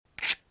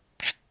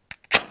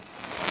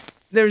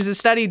there was a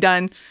study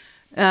done,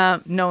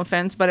 no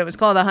offense, but it was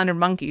called 100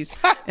 Monkeys.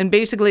 And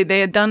basically they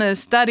had done a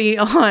study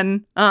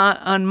on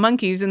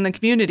monkeys in the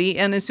community.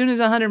 And as soon as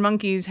 100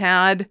 monkeys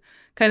had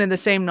kind of the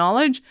same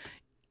knowledge,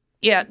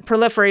 it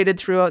proliferated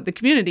throughout the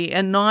community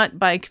and not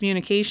by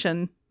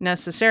communication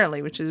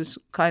necessarily, which is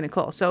kind of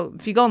cool. So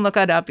if you go and look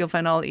it up, you'll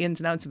find all the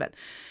ins and outs of it.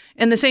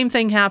 And the same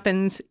thing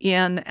happens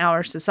in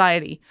our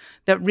society,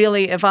 that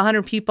really if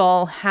 100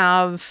 people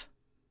have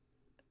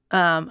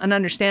an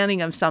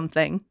understanding of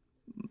something,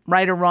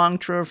 right or wrong,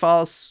 true or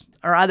false,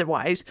 or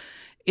otherwise,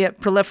 it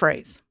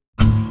proliferates.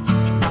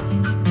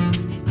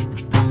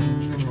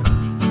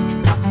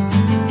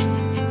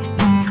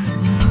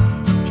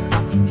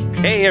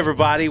 Hey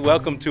everybody,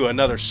 welcome to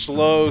another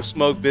Slow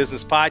Smoke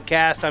Business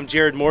Podcast. I'm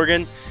Jared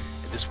Morgan,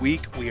 and this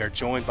week we are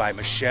joined by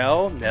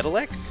Michelle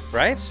Nedelec,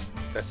 right?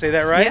 Did I say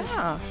that right?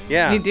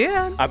 Yeah, you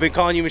did. I've been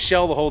calling you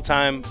Michelle the whole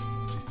time,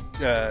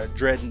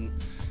 dreading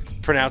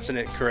pronouncing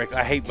it correct.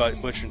 I hate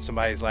butchering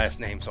somebody's last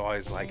name, so I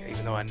always like,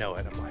 even though I know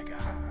it, I'm like,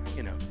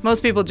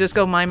 Most people just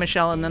go my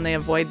Michelle, and then they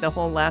avoid the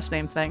whole last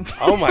name thing.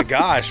 Oh my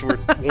gosh, we're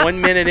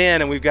 1 minute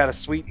in, and we've got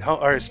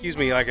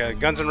like a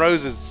Guns N'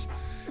 Roses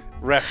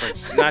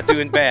reference. Not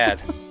doing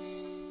bad.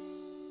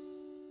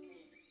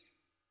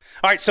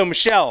 All right, so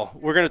Michelle,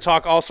 we're going to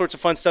talk all sorts of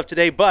fun stuff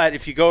today, but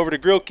if you go over to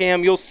Grill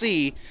Cam, you'll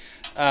see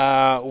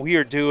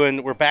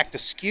we're back to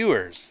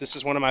skewers. This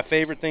is one of my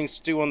favorite things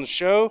to do on the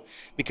show,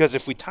 because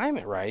if we time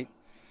it right,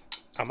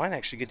 I might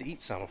actually get to eat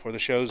some before the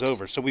show's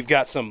over. So we've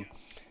got some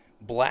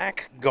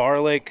black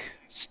garlic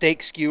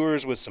steak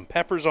skewers with some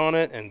peppers on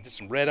it and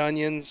some red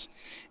onions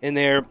in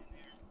there.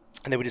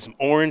 And then we did some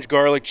orange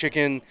garlic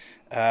chicken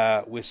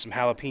with some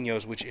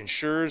jalapenos, which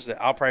ensures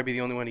that I'll probably be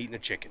the only one eating the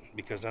chicken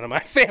because none of my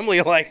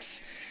family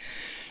likes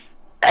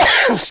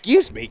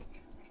excuse me.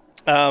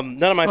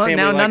 None of my family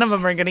likes... none of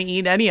them are going to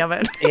eat any of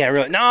it. Yeah,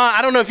 really. No,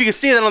 I don't know if you can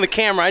see that on the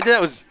camera.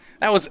 That was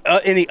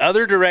in the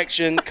other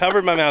direction,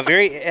 covered my mouth,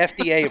 very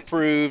FDA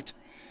approved.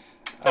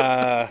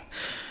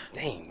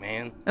 Dang,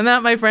 man. And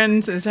that, my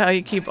friends, is how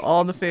you keep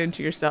all the food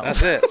to yourself.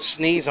 That's it.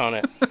 Sneeze on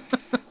it.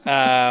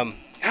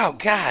 Oh,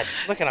 God.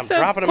 Look at I'm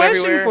dropping them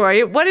everywhere. Question for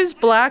you. What is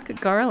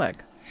black garlic?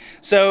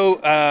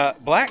 So,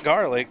 black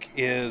garlic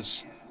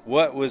is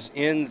what was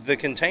in the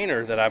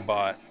container that I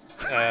bought.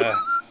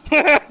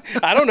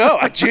 I don't know.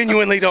 I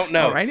genuinely don't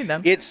know. Alrighty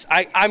then.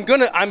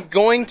 I'm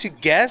going to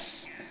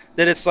guess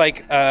that it's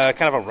like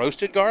kind of a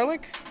roasted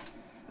garlic.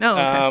 Oh,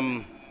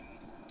 okay.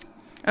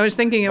 I was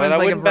thinking it was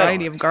like a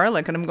variety of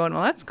garlic, and I'm going,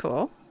 well, that's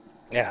cool.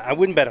 Yeah, I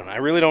wouldn't bet on it. I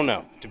really don't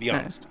know, to be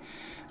honest.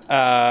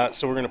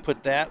 So we're going to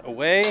put that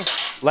away.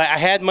 I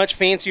had much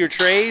fancier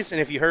trays,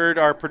 and if you heard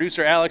our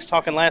producer Alex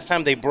talking last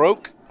time, they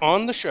broke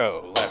on the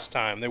show last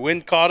time. The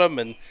wind caught them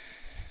and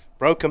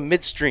broke them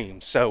midstream.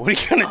 So what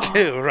are you going to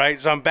do,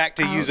 right? So I'm back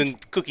to using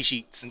cookie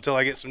sheets until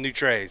I get some new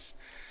trays.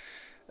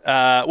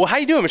 Well, how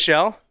you doing,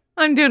 Michelle?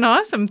 I'm doing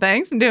awesome,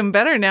 thanks. I'm doing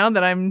better now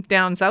that I'm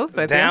down south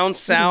with you. Down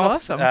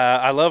south. Awesome.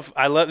 I love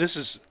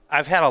this.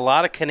 I've had a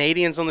lot of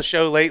Canadians on the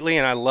show lately,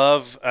 and I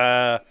love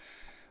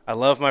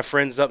my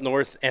friends up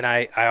north, and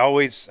I'm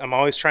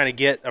always trying to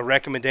get a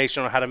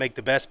recommendation on how to make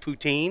the best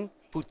poutine.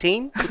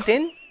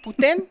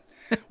 Poutine?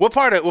 What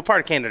part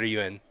of Canada are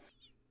you in?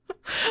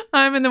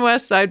 I'm in the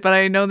west side, but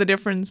I know the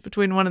difference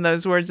between one of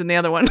those words and the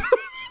other one.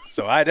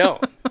 So I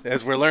don't,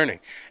 as we're learning.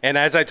 And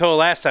as I told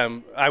last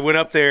time, I went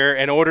up there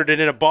and ordered it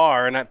in a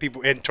bar, and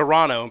people in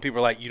Toronto, and people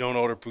were like, "You don't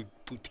order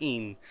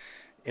poutine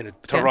in a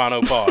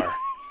Toronto bar."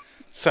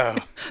 So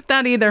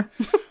that either.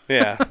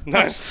 Yeah.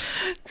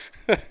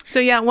 So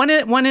yeah,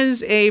 one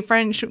is a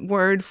French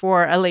word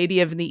for a lady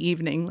of the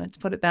evening. Let's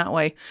put it that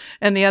way,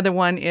 and the other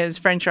one is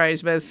French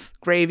fries with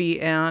gravy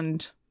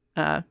and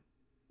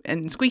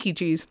squeaky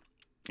cheese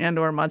and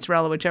or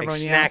mozzarella, whichever one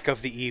you have. Snack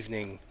of the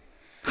evening.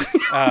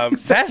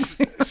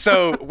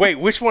 So wait,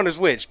 which one is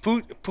which?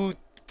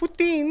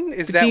 Poutine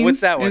is that? What's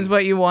that one? Is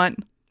what you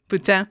want.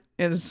 Poutine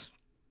is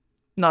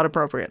not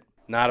appropriate.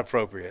 Not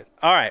appropriate.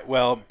 All right.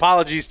 Well,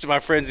 apologies to my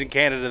friends in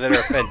Canada that are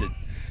offended.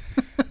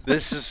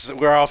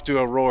 We're off to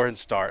a roaring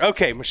start.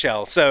 Okay,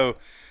 Michelle. So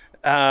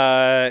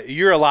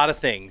you're a lot of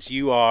things.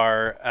 You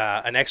are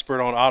an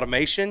expert on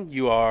automation.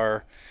 You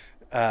are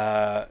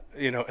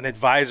an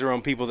advisor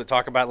on people that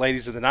talk about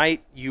ladies of the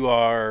night. You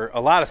are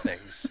a lot of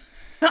things.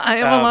 I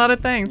have a lot of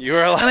things.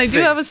 You're a lot and I of do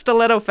things. have a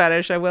stiletto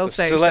fetish, I will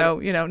say. So,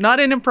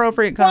 not an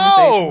appropriate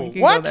conversation. Whoa, we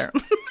can what? go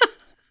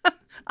there.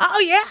 Oh,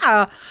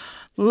 yeah.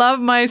 Love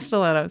my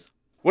stilettos.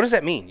 What does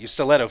that mean? Your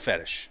stiletto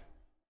fetish?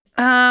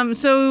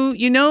 So,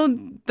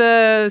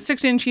 the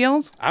 6-inch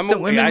heels that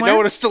women wear? I know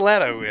what a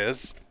stiletto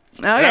is.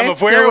 Okay, and I'm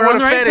aware of what a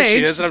fetish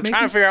page. is, and I'm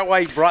trying to figure out why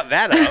you brought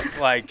that up.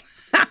 Like,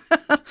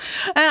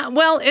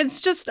 well,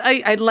 it's just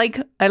I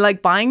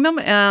like buying them,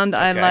 and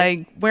I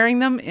like wearing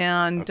them,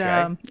 and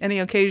any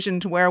occasion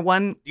to wear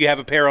one. You have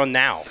a pair on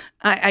now.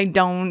 I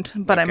don't,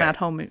 but I'm at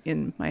home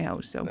in my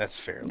house, so that's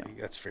fairly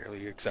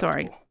acceptable.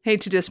 Sorry,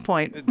 hate to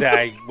disappoint.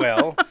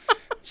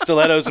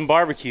 Stilettos and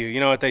barbecue. You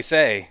know what they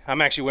say.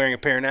 I'm actually wearing a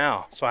pair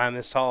now. That's why I'm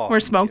this tall.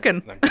 We're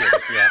smoking. I'm kidding.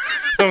 Yeah.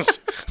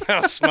 I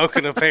was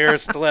smoking a pair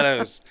of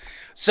stilettos.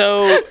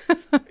 So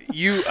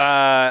you,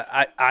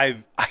 I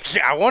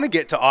want to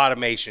get to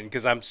automation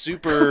because I'm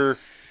super,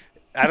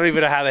 I don't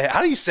even know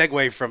how do you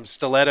segue from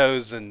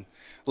stilettos and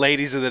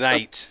ladies of the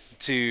night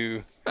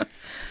to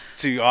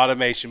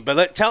automation?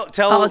 But tell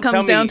All it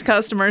comes down me, to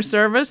customer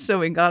service, so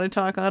we got to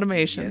talk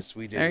automation. Yes,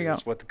 we do. There you go.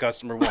 That's what the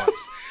customer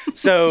wants.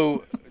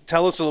 So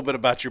tell us a little bit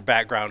about your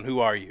background. Who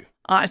are you?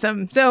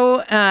 Awesome.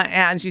 So,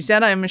 as you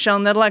said, I'm Michelle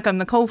Nedelec. I'm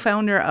the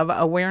co-founder of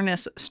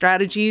Awareness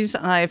Strategies.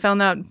 I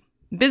found that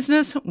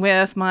business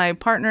with my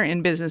partner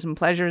in business and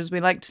pleasure, as we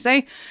like to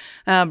say,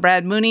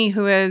 Brad Mooney,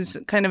 who is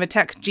kind of a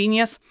tech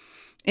genius.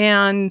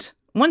 And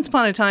once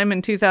upon a time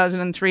in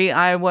 2003,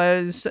 I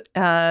was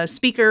a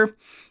speaker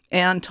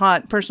and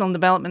taught personal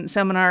development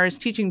seminars,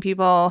 teaching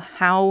people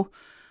how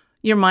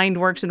your mind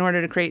works in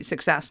order to create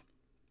success.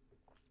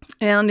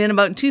 And in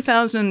about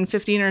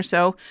 2015 or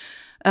so,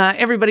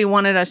 everybody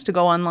wanted us to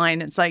go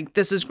online. It's like,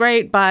 this is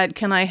great, but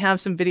can I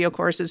have some video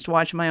courses to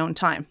watch in my own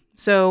time?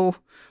 So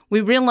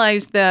we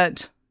realized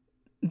that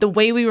the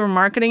way we were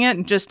marketing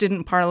it just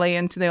didn't parlay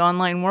into the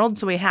online world.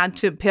 So we had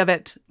to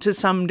pivot to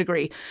some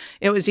degree.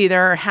 It was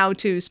either how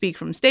to speak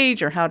from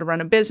stage or how to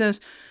run a business.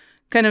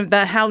 Kind of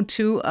the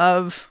how-to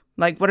of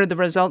like, what are the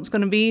results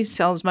going to be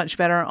sells much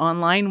better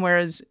online.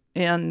 Whereas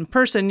in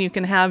person, you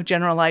can have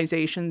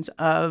generalizations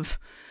of,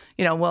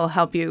 will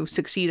help you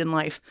succeed in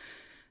life.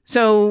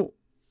 So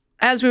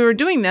as we were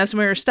doing this, and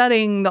we were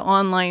studying the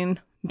online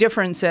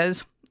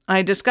differences,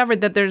 I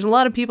discovered that there's a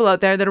lot of people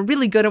out there that are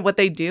really good at what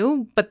they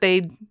do, but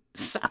they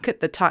suck at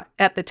the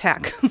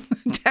tech.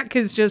 Tech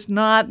is just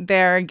not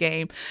their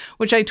game,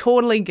 which I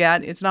totally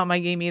get. It's not my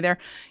game either.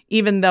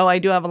 Even though I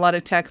do have a lot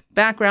of tech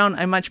background,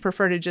 I much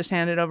prefer to just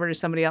hand it over to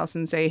somebody else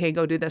and say, hey,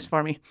 go do this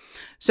for me.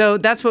 So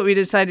that's what we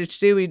decided to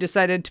do. We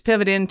decided to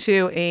pivot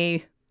into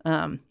a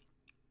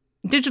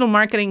digital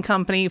marketing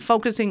company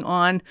focusing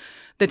on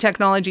the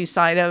technology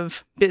side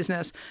of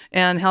business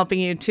and helping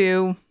you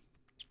to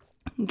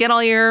get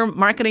all your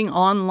marketing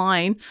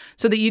online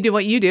so that you do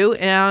what you do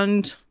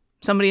and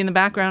somebody in the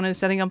background is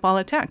setting up all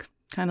the tech,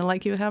 kind of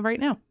like you have right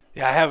now.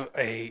 Yeah, I have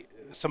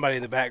somebody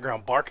in the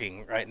background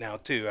barking right now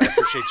too. I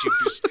appreciate you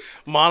just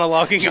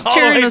monologuing all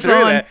the way through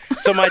that.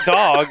 So my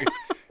dog,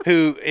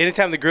 who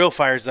anytime the grill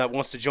fires up,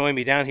 wants to join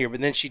me down here,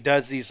 but then she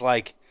does these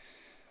like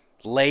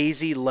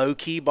lazy,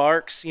 low-key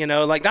barks,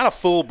 like not a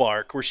full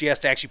bark where she has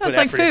to actually put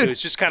effort into it.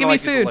 It's just kind of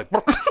like this, like,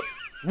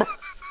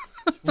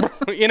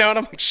 and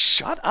I'm like,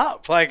 shut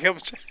up. Like, I'm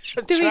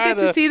do we get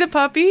to see the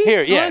puppy?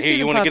 Here,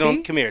 you want to get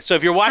on? Come here. So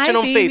if you're watching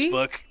on baby.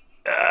 Facebook,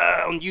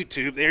 on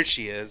YouTube, there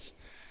she is.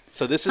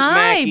 So this is hi,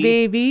 Mackie. Hi,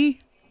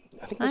 baby.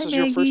 I think this is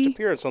your first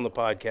appearance on the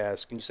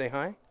podcast. Can you say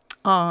hi?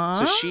 Aww.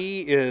 So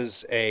she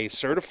is a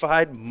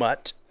certified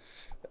mutt.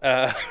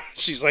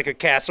 She's like a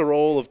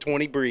casserole of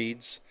 20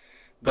 breeds,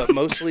 but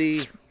mostly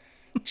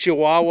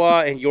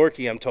Chihuahua and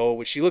Yorkie, I'm told,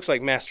 which she looks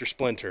like Master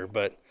Splinter,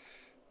 but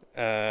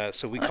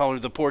so we call her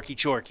the Porky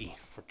Chorky,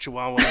 or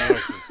Chihuahua and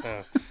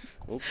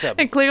Yorkie.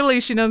 And clearly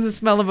she knows the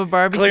smell of a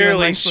barbecue.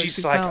 Clearly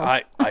she's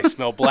like, I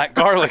smell black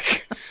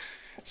garlic.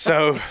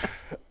 So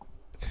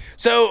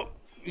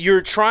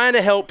you're trying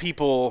to help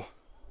people,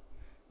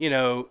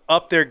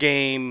 up their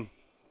game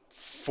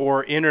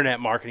for internet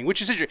marketing,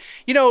 which is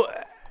interesting.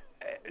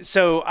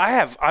 So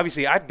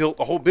I built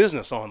a whole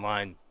business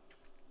online,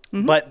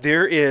 but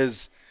there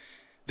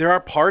are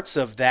parts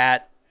of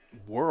that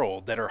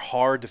world that are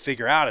hard to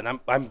figure out. And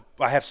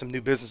I have some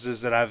new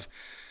businesses that I've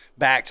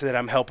backed that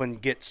I'm helping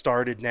get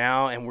started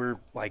now. And we're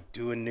like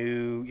doing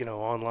new,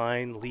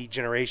 online lead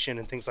generation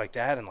and things like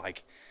that.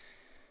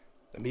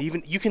 And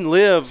even you can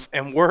live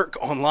and work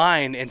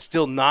online and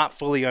still not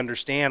fully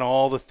understand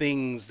all the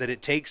things that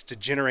it takes to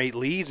generate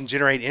leads and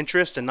generate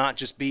interest and not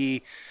just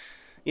be,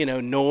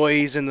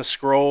 noise in the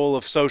scroll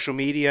of social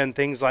media and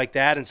things like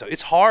that. And so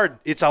it's hard.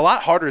 It's a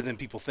lot harder than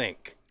people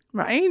think.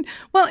 Right.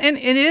 Well, and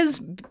it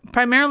is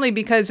primarily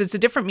because it's a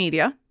different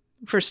media,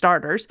 for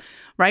starters,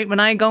 right? When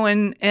I go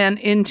in and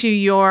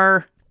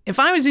if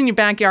I was in your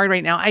backyard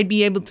right now, I'd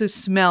be able to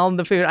smell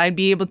the food. I'd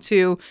be able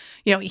to,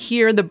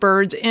 hear the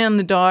birds and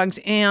the dogs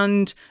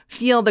and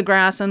feel the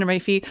grass under my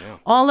feet. Yeah.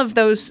 All of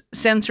those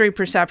sensory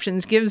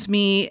perceptions gives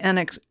me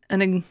an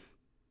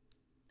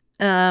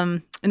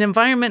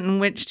environment in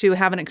which to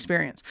have an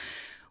experience.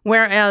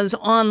 Whereas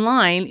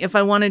online, if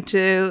I wanted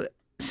to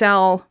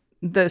sell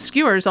the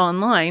skewers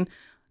online,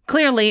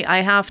 clearly I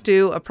have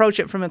to approach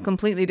it from a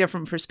completely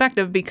different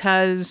perspective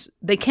because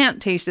they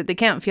can't taste it, they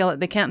can't feel it,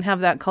 they can't have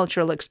that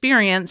cultural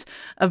experience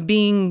of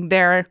being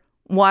there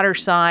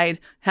waterside,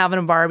 having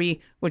a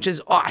Barbie, which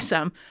is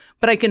awesome.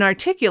 But I can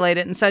articulate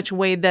it in such a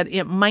way that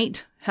it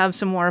might have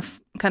some more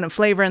kind of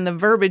flavor in the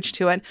verbiage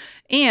to it.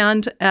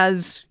 And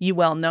as you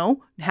well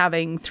know,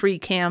 having 3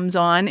 cams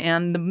on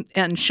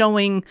and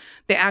showing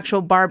the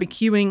actual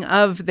barbecuing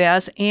of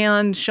this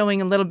and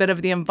showing a little bit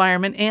of the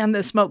environment, and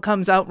the smoke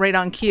comes out right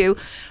on cue.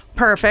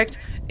 Perfect.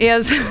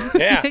 Is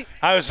yeah.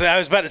 I was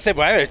about to say,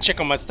 well, I got to check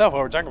on my stuff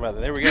while we're talking about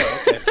it. There we go.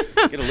 Okay.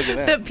 Get a look at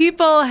that. That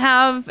people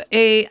have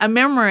a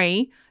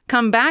memory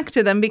come back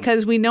to them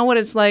because we know what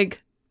it's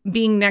like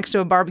being next to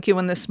a barbecue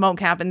when the smoke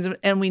happens,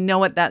 and we know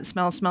what that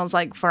smells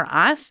like for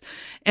us.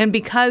 And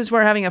because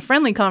we're having a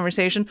friendly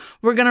conversation,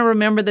 we're going to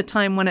remember the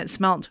time when it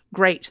smelled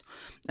great.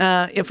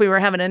 If we were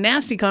having a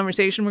nasty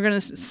conversation, we're going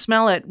to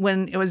smell it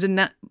when it was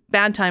a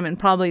bad time and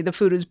probably the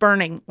food was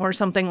burning or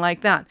something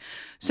like that.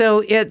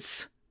 So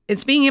it's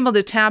being able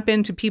to tap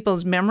into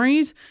people's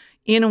memories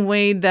in a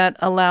way that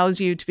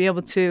allows you to be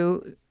able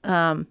to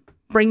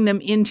bring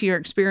them into your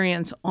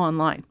experience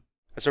online.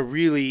 That's a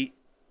really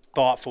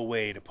thoughtful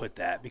way to put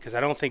that, because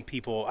I think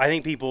people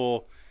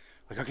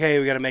like, okay,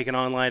 we got to make an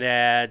online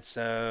ad,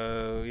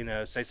 so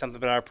say something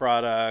about our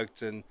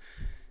product, and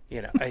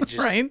I just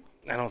right.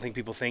 I don't think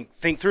people think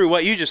through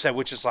what you just said,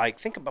 which is like,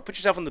 put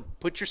yourself in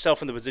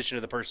the position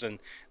of the person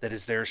that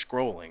is there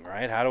scrolling,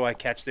 right? How do I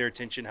catch their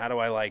attention? How do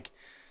I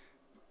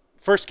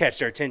first catch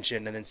their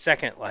attention, and then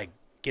second,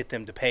 get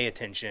them to pay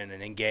attention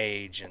and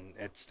engage? And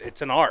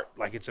it's an art.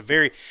 It's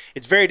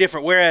very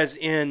different. Whereas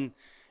in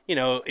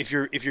if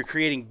you're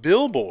creating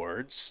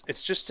billboards,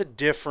 it's just a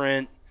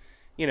different,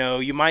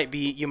 you might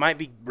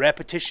be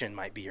repetition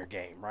might be your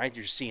game, right?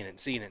 You're seeing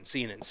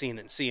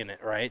it,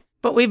 right?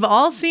 But we've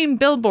all seen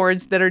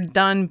billboards that are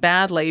done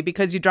badly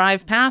because you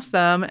drive past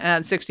them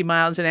at 60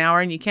 miles an hour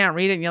and you can't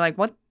read it, and you're like,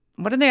 what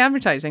are they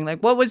advertising?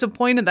 What was the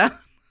point of that?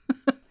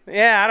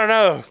 Yeah, I don't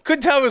know.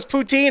 Couldn't tell it was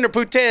poutine or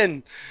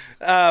poutine.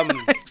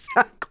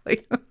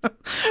 Exactly.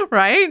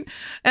 Right?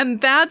 And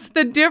that's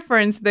the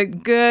difference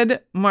that good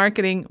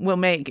marketing will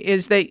make,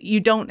 is that you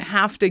don't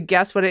have to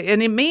guess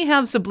and it may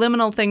have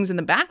subliminal things in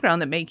the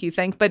background that make you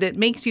think, but it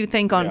makes you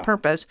think on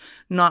purpose,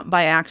 not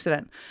by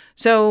accident.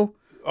 So.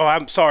 Oh,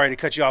 I'm sorry to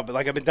cut you off, but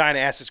I've been dying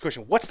to ask this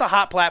question. What's the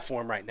hot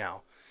platform right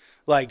now?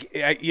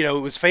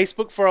 It was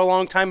Facebook for a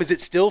long time. Is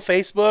it still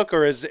Facebook,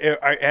 or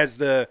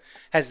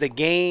has the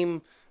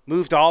game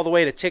moved all the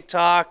way to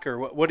TikTok, or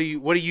what do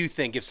you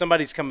think if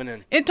somebody's coming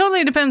in? It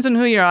totally depends on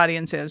who your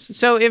audience is.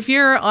 So if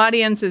your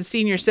audience is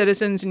senior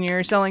citizens and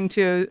you're selling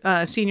to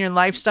senior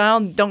lifestyle,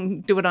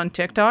 don't do it on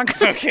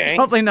TikTok. Okay.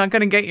 Probably not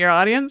going to get your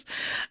audience.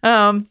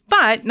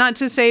 But not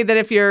to say that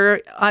if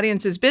your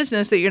audience is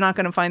business that you're not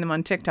going to find them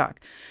on TikTok.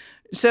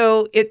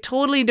 So it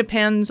totally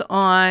depends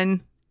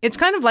on, it's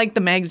kind of like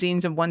the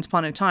magazines of once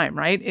upon a time,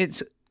 right?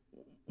 It's,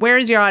 where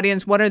is your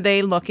audience? What are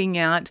they looking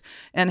at?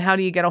 And how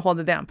do you get a hold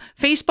of them?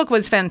 Facebook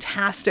was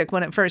fantastic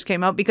when it first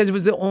came out because it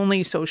was the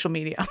only social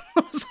media.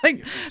 It was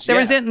there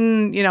was it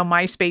in,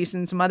 MySpace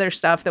and some other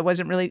stuff that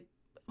wasn't really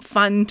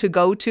fun to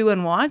go to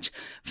and watch.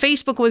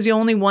 Facebook was the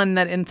only one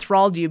that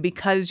enthralled you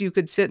because you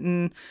could sit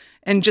and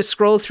just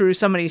scroll through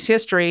somebody's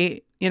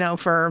history,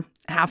 for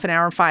half an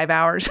hour, 5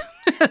 hours,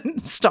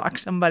 and stalk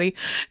somebody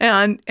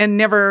and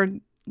never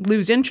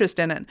lose interest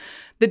in it.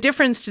 The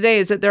difference today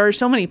is that there are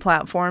so many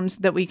platforms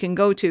that we can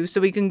go to.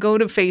 So we can go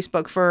to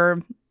Facebook for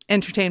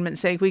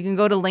entertainment's sake. We can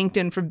go to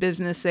LinkedIn for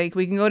business sake.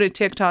 We can go to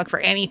TikTok for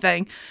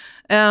anything.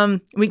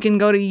 We can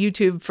go to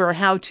YouTube for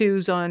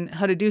how-tos on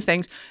how to do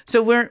things.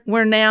 So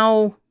we're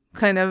now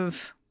kind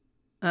of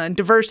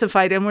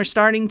diversified, and we're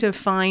starting to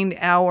find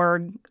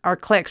our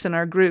cliques and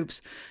our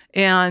groups.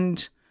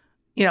 And,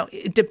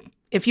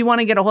 if you want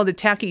to get a hold of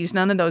techies,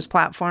 none of those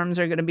platforms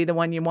are going to be the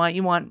one you want.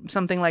 You want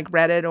something like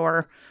Reddit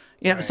or,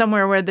 right,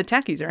 somewhere where the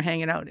techies are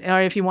hanging out. Or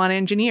if you want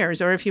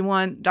engineers, or if you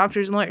want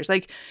doctors and lawyers,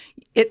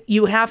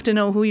 you have to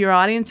know who your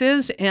audience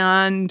is.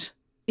 And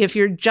if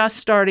you're just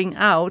starting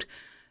out,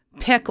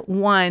 pick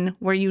one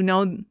where you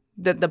know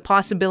that the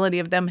possibility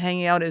of them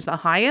hanging out is the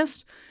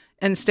highest,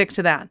 and stick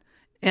to that.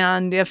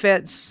 And if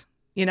it's,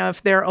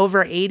 if they're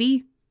over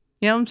 80,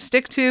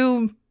 stick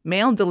to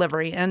mail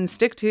delivery and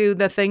stick to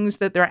the things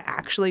that they're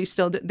actually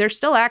they're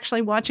still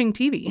actually watching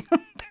TV.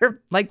 They're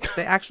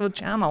the actual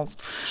channels.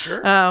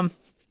 Sure.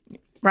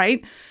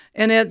 Right.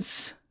 And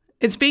it's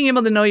being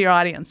able to know your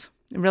audience.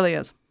 It really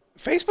is.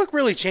 Facebook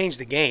really changed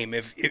the game.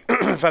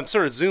 If I'm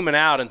sort of zooming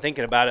out and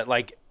thinking about it,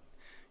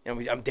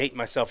 I'm dating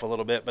myself a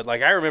little bit, but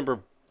I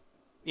remember,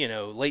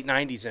 late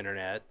 90s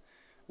internet,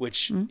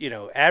 which,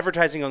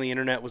 advertising on the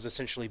internet was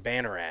essentially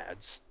banner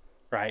ads,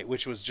 right?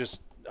 Which was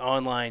just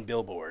online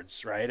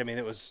billboards, right? I mean,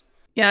 it was.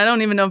 Yeah, I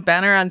don't even know if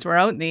banner ads were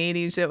out in the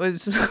 80s. It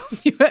was,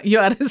 you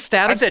had a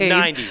static I said page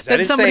 90s.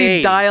 that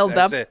somebody dialed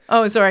up.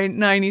 Oh, sorry,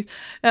 90s.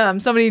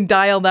 Somebody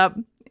dialed up.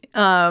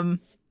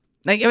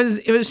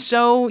 It was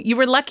so, you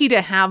were lucky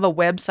to have a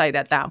website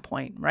at that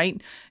point,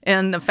 right?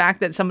 And the fact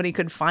that somebody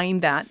could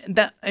find that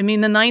the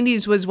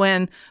 90s was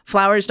when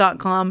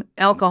flowers.com,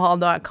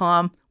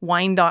 alcohol.com,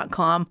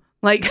 wine.com,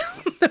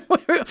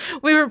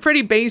 we were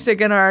pretty basic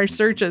in our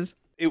searches.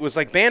 It was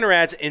banner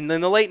ads. And then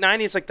the late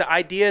 90s, the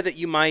idea that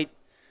you might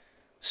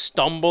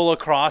stumble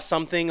across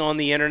something on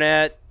the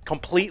internet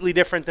completely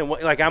different than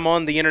what, like, I'm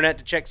on the internet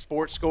to check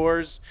sports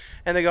scores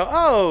and they go,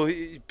 oh,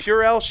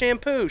 Purell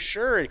shampoo,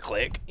 sure, and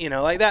click,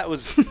 like that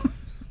was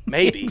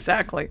maybe.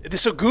 Exactly.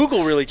 So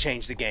Google really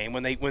changed the game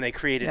when they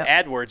created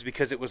Yep. AdWords,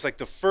 because it was like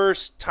the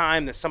first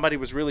time that somebody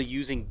was really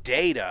using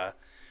data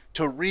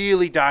to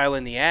really dial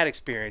in the ad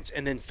experience.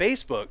 And then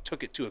Facebook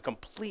took it to a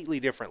completely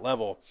different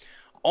level,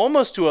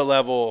 almost to a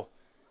level,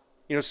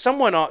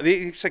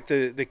 it's like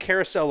the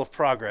carousel of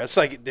progress,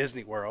 like at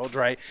Disney World,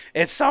 right?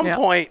 At some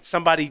point,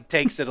 somebody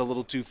takes it a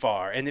little too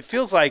far. And it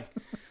feels like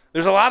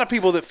there's a lot of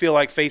people that feel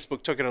like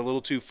Facebook took it a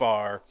little too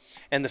far.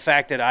 And the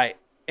fact that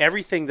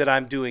everything that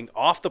I'm doing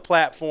off the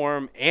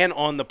platform and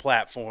on the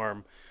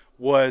platform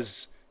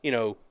was,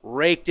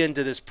 raked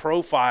into this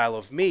profile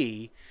of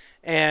me.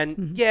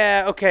 And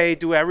yeah, okay,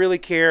 do I really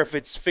care if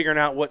it's figuring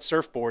out what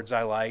surfboards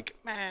I like?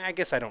 I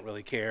guess I don't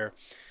really care.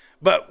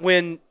 But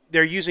when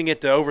they're using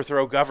it to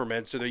overthrow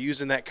governments, or they're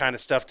using that kind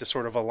of stuff to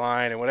sort of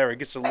align and whatever, it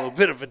gets a little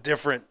bit of a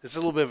different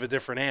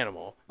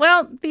animal.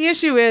 Well, the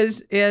issue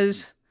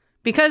is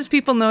because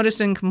people noticed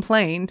and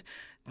complained,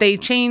 they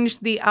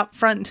changed the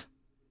upfront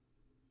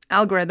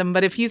algorithm.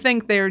 But if you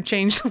think they're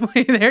changed the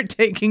way they're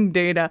taking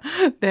data,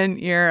 then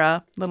you're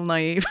a little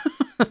naive.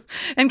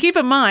 And keep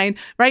in mind,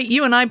 right,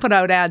 you and I put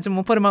out ads and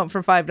we'll put them out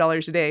for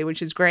 $5 a day,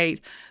 which is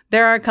great.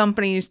 There are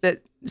companies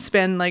that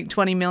spend like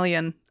 $20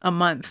 million a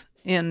month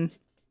in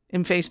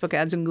Facebook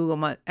ads and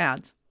Google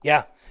ads.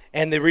 Yeah.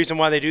 And the reason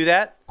why do they do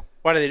that?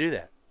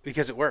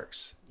 Because it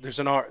works. There's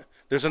an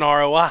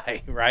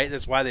ROI, right?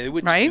 That's why they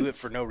would do it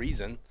for no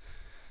reason.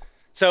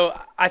 So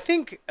I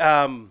think,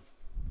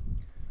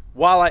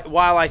 while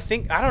I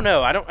think, I don't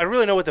know, I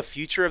really know what the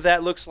future of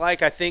that looks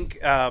like. I think,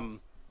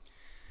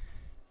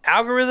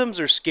 algorithms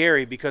are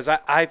scary, because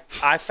I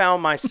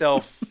found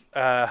myself,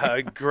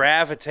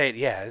 gravitate.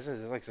 Yeah. This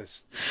is like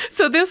this.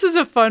 So this is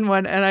a fun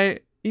one. And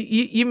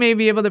you may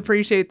be able to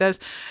appreciate this.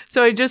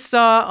 So I just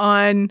saw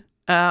on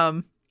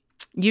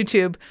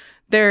YouTube,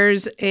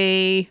 there's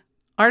a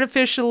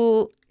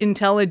artificial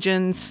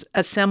intelligence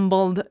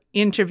assembled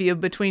interview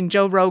between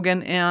Joe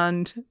Rogan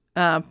and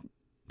Prime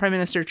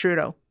Minister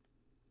Trudeau.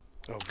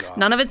 Oh, God.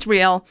 None of it's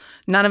real.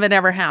 None of it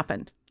ever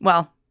happened.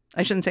 Well,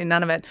 I shouldn't say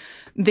none of it.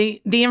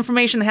 The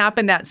information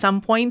happened at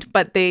some point,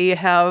 but they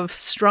have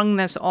strung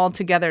this all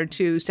together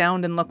to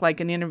sound and look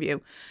like an interview.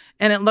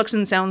 And it looks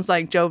and sounds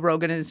like Joe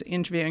Rogan is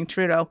interviewing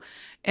Trudeau,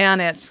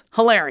 and it's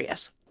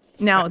hilarious.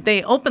 Now,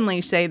 they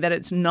openly say that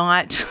it's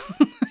not,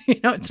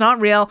 it's not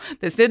real.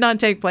 This did not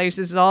take place.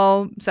 This is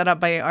all set up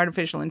by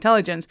artificial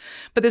intelligence.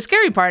 But the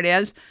scary part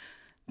is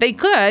they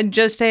could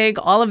just take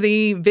all of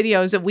the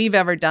videos that we've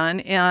ever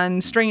done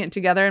and string it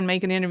together and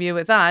make an interview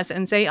with us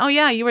and say, oh,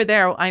 yeah, you were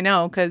there. I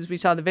know, because we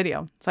saw the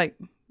video. It's like,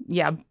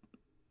 yeah,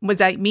 was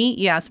that me?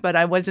 Yes, but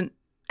I wasn't.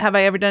 Have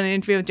I ever done an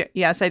interview with you?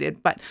 Yes, I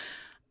did. But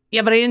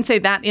I didn't say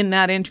that in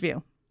that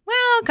interview.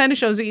 Well, it kind of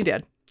shows that you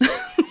did.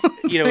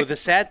 The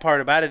sad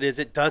part about it is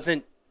it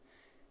doesn't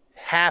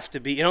have to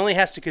be. It only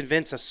has to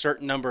convince a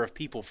certain number of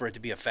people for it to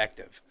be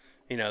effective.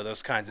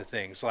 Those kinds of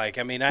things. Like,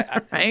 I mean,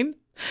 right?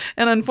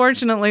 And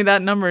unfortunately,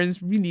 that number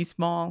is really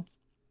small.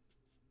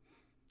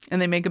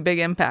 And they make a big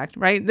impact,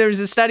 right? There's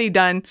a study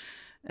done,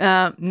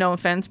 no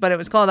offense, but it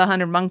was called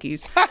 100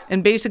 Monkeys.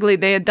 And basically,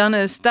 they had done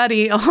a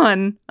study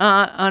on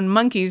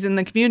monkeys in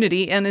the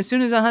community. And as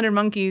soon as 100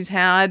 monkeys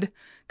had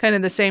kind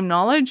of the same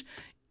knowledge,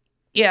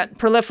 it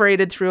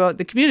proliferated throughout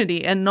the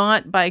community, and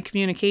not by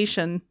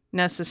communication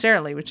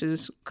necessarily, which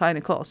is kind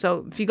of cool.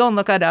 So if you go and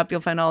look it up,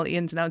 you'll find all the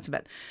ins and outs of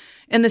it.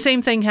 And the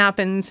same thing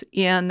happens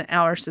in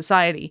our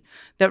society,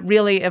 that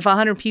really if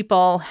 100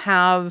 people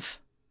have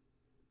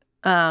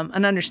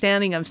an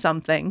understanding of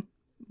something,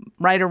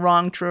 right or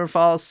wrong, true or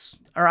false,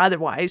 or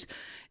otherwise,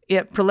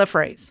 it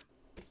proliferates.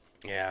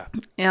 Yeah.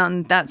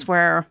 And that's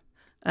where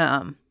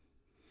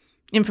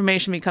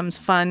information becomes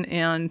fun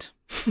and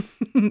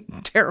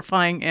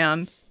terrifying,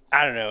 and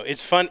I don't know.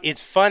 It's fun.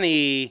 It's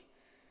funny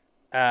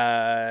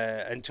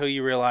until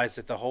you realize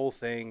that the whole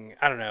thing.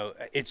 I don't know.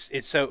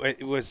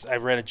 I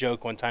read a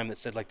joke one time that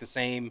said, like, the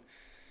same,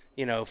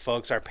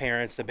 folks, our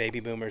parents, the baby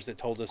boomers that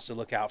told us to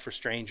look out for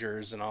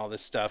strangers and all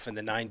this stuff in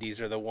the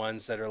 90s are the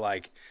ones that are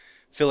like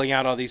filling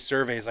out all these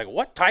surveys, like,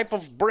 what type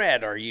of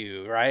bread are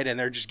you, right? And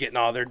they're just getting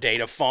all their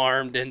data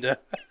farmed into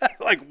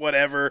like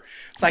whatever.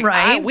 It's like,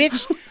 right?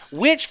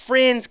 Which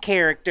friend's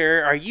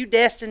character are you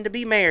destined to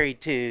be married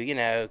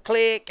to?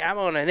 Click, I'm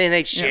on, and then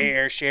they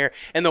share.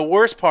 And the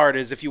worst part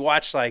is, if you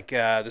watch like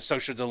The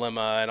Social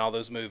Dilemma and all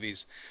those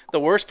movies, the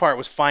worst part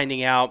was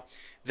finding out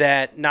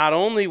that not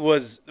only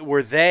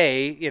were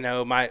they,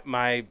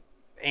 my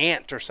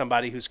aunt or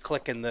somebody who's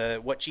clicking the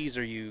what cheese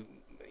are you,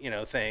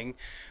 thing,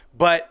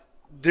 but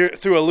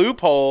through a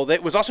loophole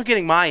that was also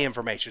getting my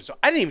information. So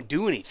I didn't even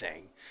do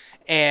anything.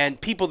 And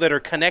people that are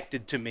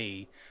connected to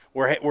me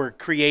were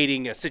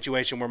creating a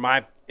situation where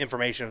my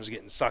information was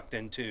getting sucked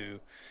into,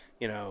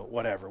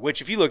 whatever.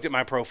 Which, if you looked at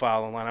my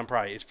profile online,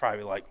 it's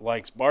probably like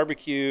likes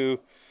barbecue,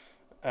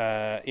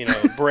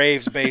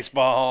 Braves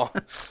baseball,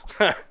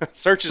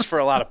 searches for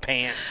a lot of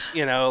pants,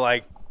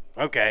 like,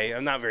 okay,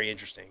 I'm not very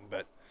interesting,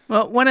 but.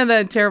 Well, one of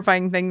the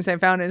terrifying things I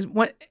found is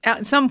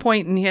at some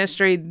point in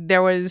history,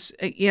 there was,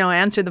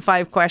 answer the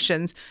 5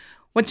 questions.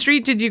 What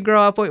street did you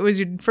grow up? What was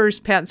your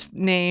first pet's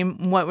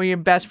name? What were your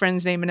best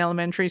friend's name in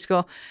elementary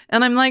school?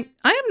 And I'm like,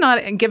 I am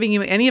not giving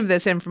you any of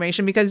this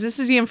information because this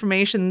is the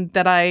information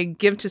that I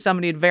give to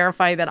somebody to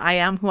verify that I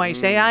am who I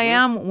say I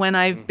am when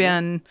I've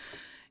been,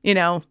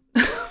 when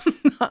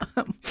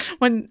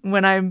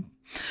I'm.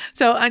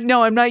 So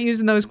no, I'm not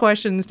using those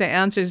questions to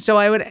answer. So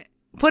I would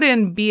put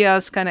in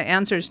BS kind of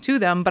answers to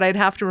them, but I'd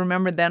have to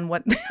remember then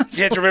what the answer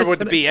you have to remember what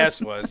the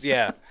BS was.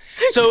 Yeah.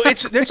 So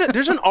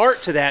there's an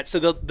art to that. So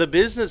the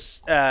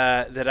business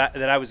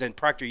that I was in,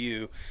 Procter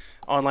U,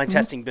 online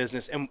testing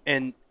business,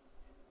 and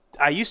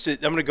I used to. I'm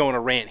going to go on a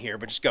rant here,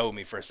 but just go with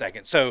me for a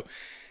second. So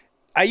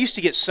I used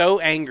to get so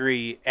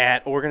angry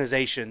at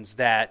organizations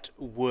that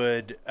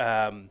would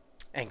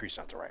angry is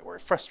not the right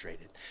word.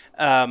 Frustrated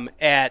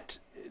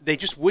they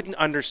just wouldn't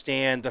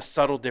understand the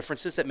subtle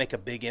differences that make a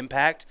big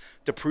impact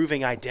to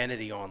proving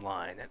identity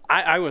online. And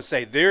I would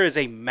say there is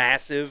a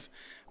massive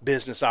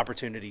business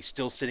opportunity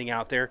still sitting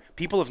out there.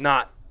 People have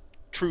not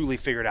truly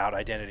figured out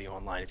identity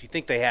online. If you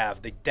think they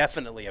have, they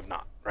definitely have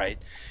not,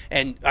 right?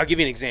 And I'll give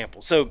you an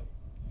example. So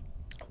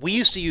we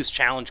used to use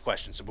challenge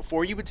questions. So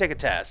before you would take a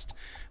test,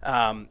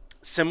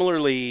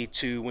 similarly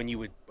to when you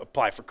would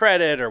apply for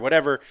credit or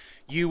whatever,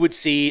 you would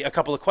see a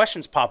couple of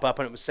questions pop up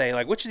and it would say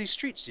like, which of these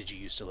streets did you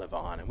used to live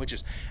on?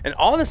 And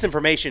all this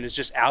information is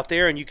just out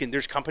there, and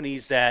there's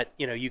companies that,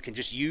 you can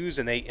just use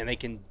and they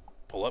can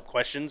pull up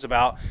questions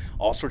about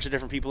all sorts of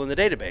different people in the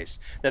database.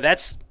 Now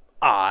that's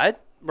odd,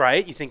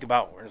 right? You think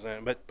about where's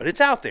that, but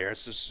it's out there.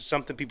 It's just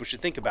something people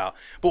should think about.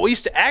 But what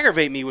used to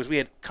aggravate me was we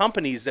had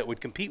companies that would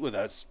compete with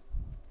us,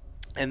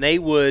 and they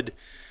would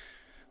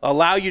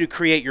allow you to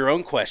create your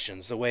own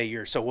questions the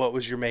way so what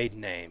was your maiden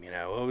name?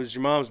 What was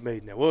your mom's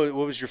maiden name? What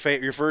was your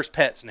first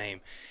pet's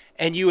name?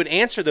 And you would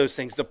answer those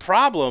things. The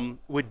problem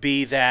would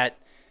be that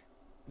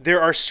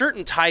there are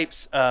certain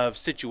types of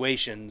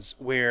situations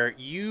where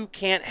you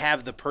can't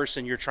have the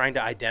person you're trying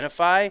to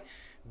identify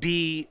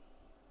be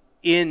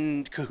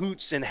in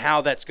cahoots in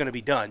how that's going to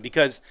be done,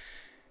 because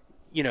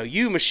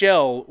you,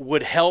 Michelle,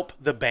 would help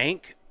the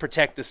bank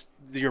protect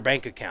your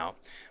bank account.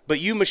 But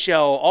you,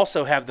 Michelle,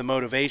 also have the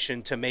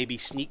motivation to maybe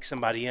sneak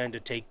somebody in to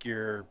take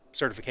your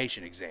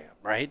certification exam,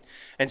 right?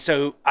 And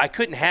so I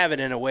couldn't have it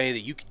in a way that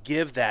you could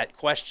give that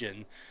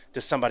question to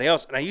somebody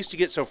else. And I used to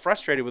get so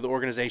frustrated with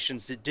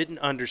organizations that didn't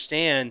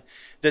understand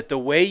that the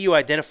way you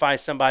identify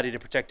somebody to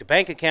protect a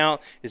bank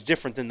account is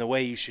different than the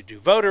way you should do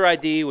voter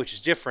ID, which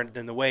is different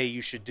than the way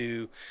you should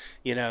do,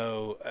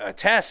 a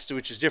test,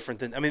 which is different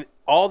than,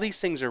 all these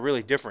things are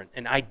really different.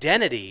 And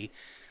identity,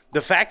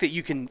 the fact that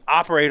you can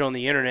operate on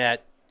the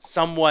internet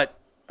somewhat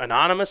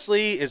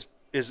anonymously is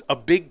a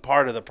big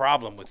part of the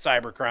problem with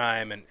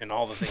cybercrime and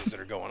all the things that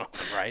are going on,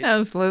 right?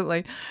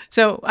 Absolutely.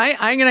 So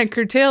I'm going to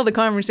curtail the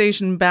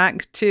conversation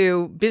back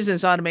to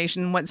business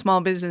automation, what small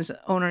business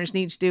owners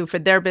need to do for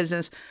their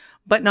business,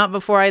 but not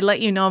before I let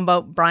you know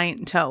about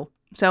Bryant Toe.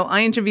 So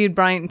I interviewed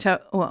Bryant Toe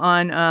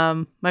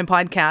on my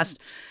podcast,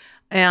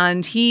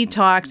 and he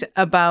talked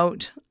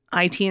about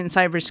IT and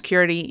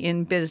cybersecurity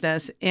in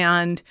business,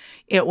 and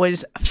it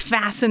was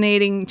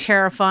fascinating,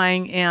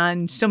 terrifying,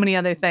 and so many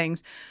other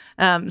things.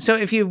 So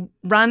if you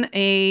run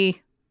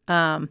a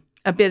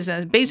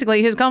business,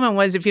 basically his comment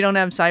was, if you don't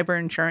have cyber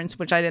insurance,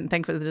 which I didn't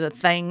think was a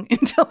thing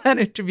until that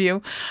interview,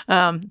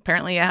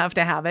 apparently you have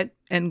to have it.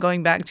 And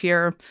going back to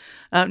your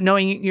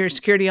knowing your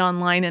security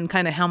online and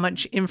kind of how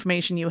much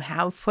information you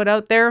have put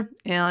out there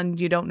and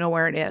you don't know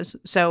where it is.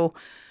 So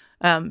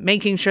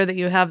making sure that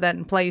you have that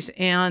in place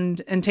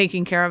and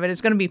taking care of it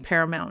is going to be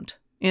paramount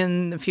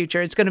in the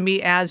future. It's going to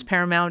be as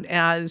paramount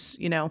as,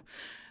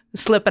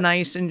 slip and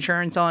ice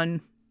insurance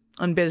on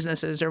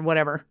businesses or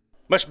whatever.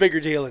 Much bigger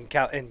deal in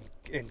Canada.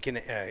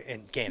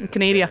 Canada.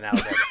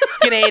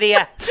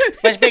 Canada.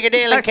 Much bigger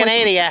deal in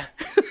Canada.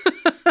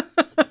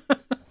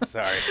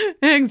 Sorry.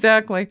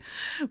 Exactly.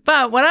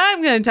 But what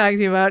I'm going to talk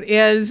to you about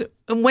is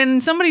when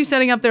somebody's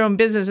setting up their own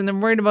business and they're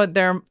worried about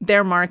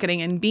their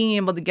marketing and being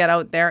able to get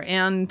out there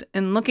and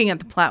looking at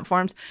the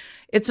platforms,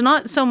 it's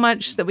not so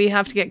much that we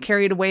have to get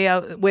carried away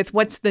out with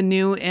what's the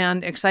new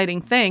and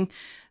exciting thing.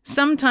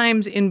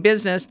 Sometimes in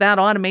business, that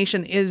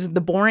automation is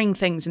the boring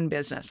things in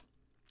business.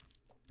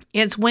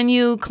 It's when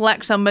you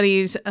collect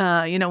somebody's,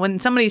 when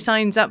somebody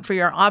signs up for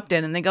your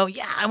opt-in and they go,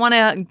 yeah, I want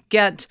to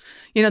get,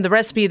 the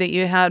recipe that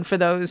you had for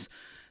those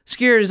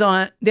skewers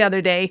on the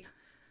other day.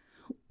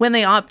 When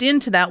they opt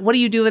into that, what do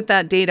you do with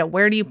that data?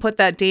 Where do you put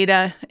that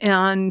data?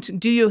 And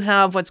do you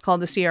have what's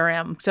called the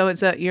CRM? So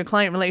it's your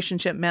client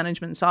relationship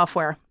management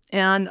software.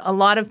 And a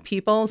lot of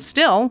people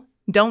still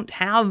don't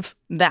have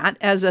that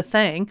as a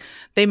thing.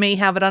 They may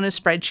have it on a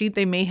spreadsheet.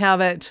 They may have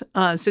it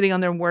sitting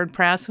on their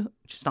WordPress,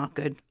 which is not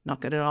good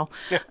at all.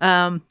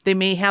 Yeah. They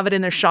may have it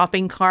in their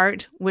shopping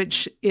cart,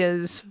 which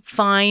is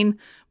fine,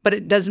 but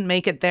it doesn't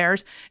make it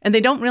theirs. And they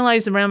don't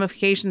realize the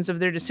ramifications of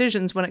their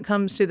decisions when it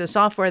comes to the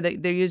software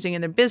that they're using in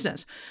their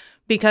business.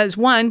 Because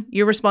one,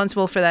 you're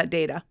responsible for that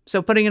data.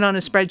 So putting it on a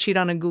spreadsheet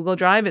on a Google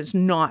Drive is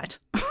not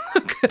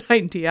a good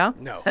idea.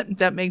 No.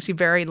 That makes you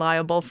very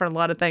liable for a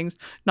lot of things.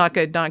 Not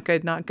good, not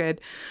good, not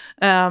good.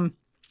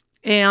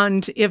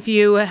 And if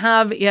you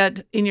have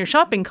it in your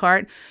shopping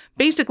cart,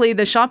 basically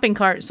the shopping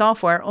cart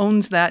software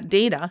owns that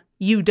data.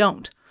 You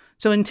don't.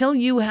 So until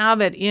you have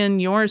it in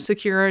your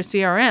secure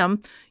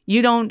CRM,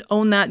 you don't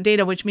own that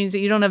data, which means that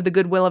you don't have the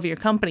goodwill of your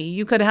company.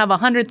 You could have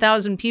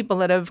 100,000 people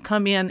that have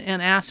come in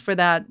and asked for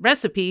that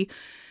recipe,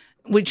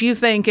 which you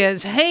think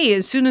is, hey,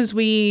 as soon as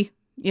we,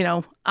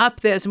 up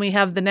this and we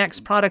have the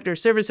next product or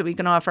service that we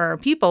can offer our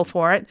people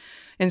for it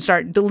and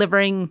start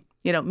delivering,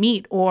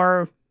 meat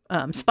or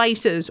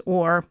spices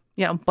or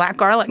black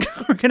garlic.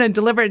 We're going to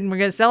deliver it and we're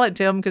going to sell it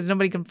to them because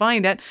nobody can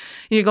find it. And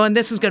you're going,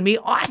 this is going to be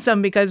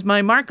awesome because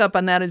my markup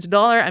on that is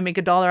 $1. I make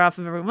 $1 off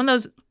of every one of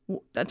those.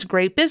 That's a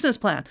great business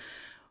plan.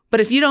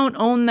 But if you don't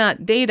own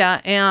that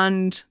data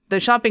and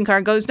the shopping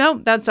cart goes, no,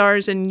 that's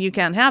ours and you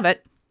can't have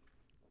it,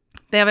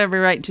 they have every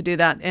right to do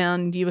that.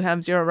 And you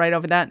have zero right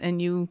over that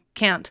and you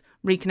can't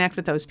reconnect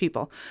with those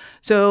people.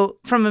 So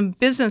from a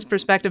business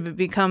perspective, it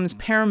becomes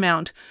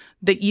paramount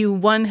that you,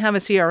 one, have a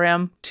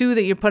CRM, two,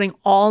 that you're putting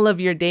all of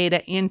your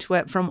data into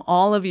it from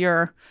all of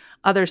your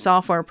other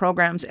software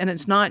programs. And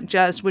it's not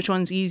just which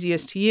one's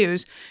easiest to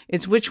use,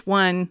 it's which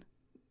one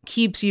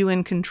keeps you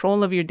in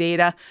control of your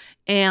data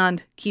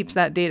and keeps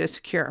that data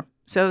secure.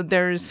 So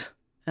there's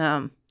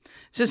it's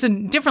just a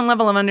different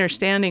level of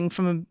understanding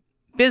from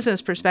a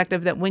business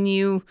perspective that when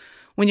you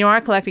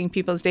are collecting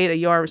people's data,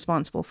 you are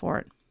responsible for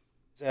it.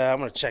 I'm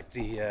going to check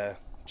the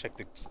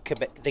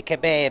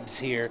kebabs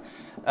here.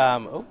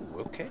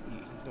 Okay.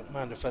 You don't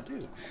mind if I do.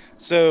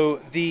 So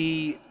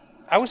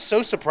I was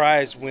so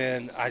surprised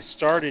when I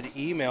started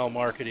email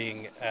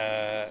marketing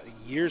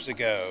years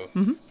ago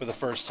for the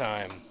first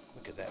time.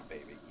 Look at that,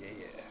 baby.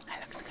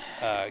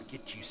 Yeah.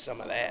 Get you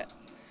some of that.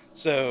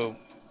 So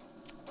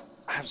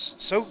I was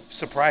so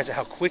surprised at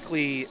how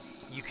quickly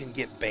you can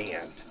get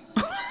banned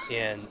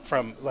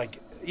from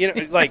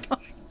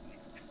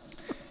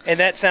and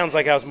that sounds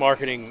like I was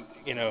marketing,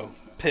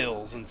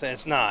 pills, and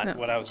it's not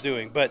what I was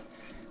doing. But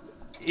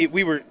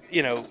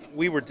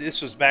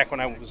this was back when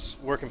I was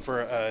working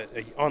for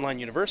an online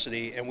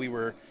university, and we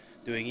were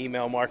doing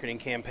email marketing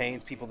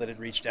campaigns, people that had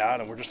reached out,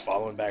 and we're just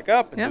following back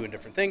up and doing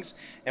different things.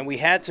 And we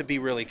had to be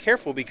really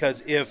careful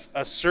because if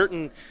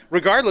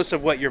regardless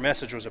of what your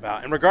message was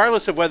about, and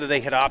regardless of whether they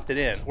had opted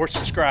in or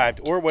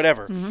subscribed or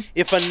whatever,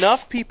 if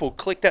enough people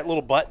click that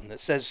little button that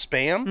says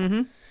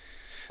spam,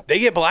 they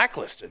get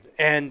blacklisted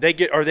and they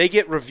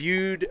get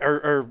reviewed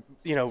or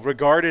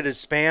regarded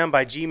as spam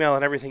by Gmail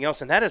and everything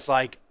else. And that is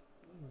like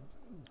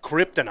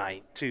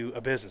kryptonite to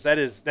a business. That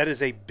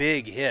is a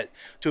big hit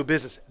to a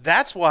business.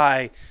 That's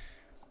why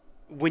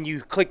when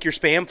you click your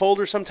spam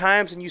folder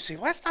sometimes and you say,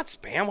 well, that's not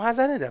spam. Why does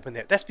that end up in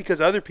there? That's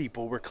because other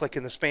people were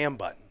clicking the spam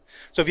button.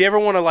 So if you ever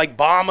want to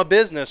bomb a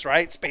business,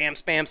 right? Spam,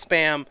 spam,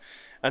 spam.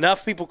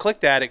 Enough people click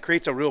that, it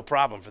creates a real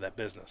problem for that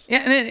business. Yeah,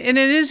 and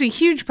it is a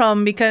huge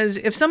problem because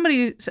if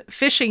somebody's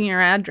phishing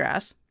your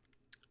address,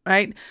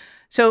 right?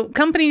 So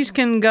companies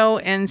can go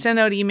and send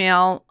out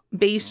email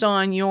based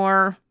on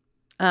your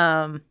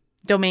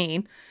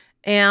domain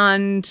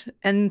and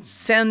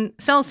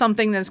sell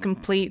something that's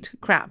complete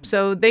crap.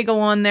 So they go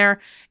on there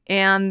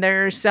and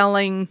they're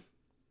selling,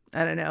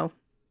 I don't know,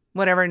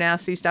 whatever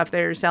nasty stuff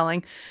they're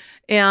selling.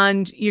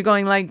 And you're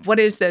going like, what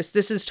is this?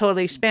 This is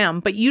totally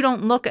spam. But you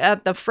don't look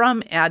at the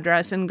from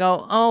address and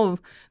go, oh,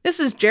 this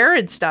is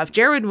Jared's stuff.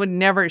 Jared would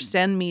never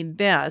send me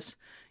this.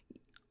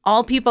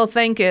 All people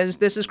think is,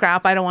 this is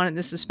crap. I don't want it.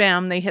 This is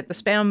spam. They hit the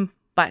spam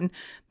button.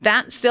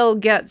 That still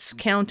gets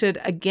counted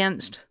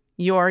against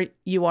your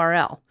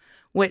URL,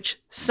 which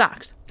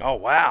sucks. Oh,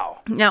 wow.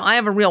 Now, I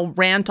have a real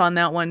rant on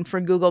that one for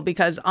Google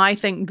because I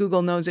think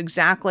Google knows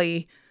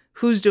exactly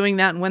who's doing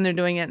that and when they're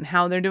doing it and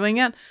how they're doing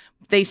it.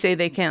 They say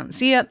they can't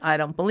see it. I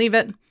don't believe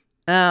it.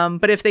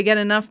 But if they get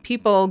enough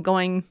people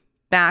going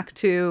back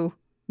to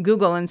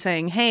Google and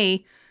saying,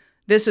 hey,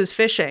 this is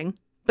phishing,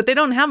 but they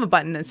don't have a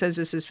button that says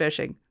this is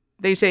phishing.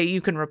 They say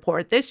you can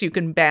report this, you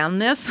can ban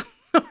this,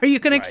 or you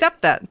can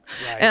accept that.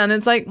 Right. And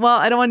it's like, well,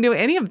 I don't want to do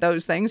any of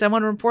those things. I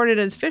want to report it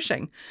as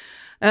phishing.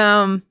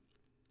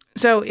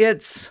 So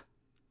it's,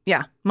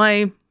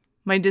 my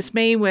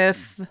dismay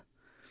with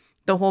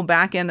the whole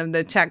back end of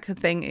the tech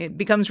thing, it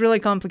becomes really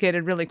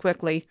complicated really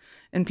quickly,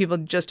 and people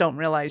just don't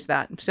realize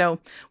that. So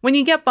when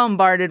you get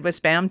bombarded with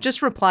spam,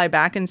 just reply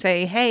back and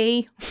say,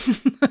 hey,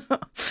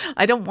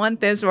 I don't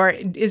want this, or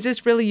is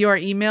this really your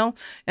email?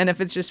 And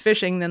if it's just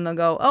phishing, then they'll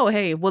go, oh,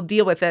 hey, we'll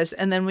deal with this,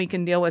 and then we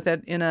can deal with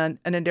it in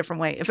a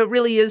different way. If it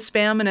really is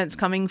spam and it's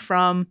coming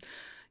from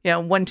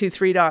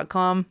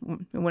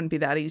 123.com, it wouldn't be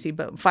that easy,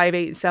 but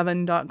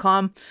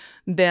 587.com,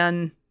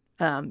 then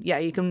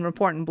you can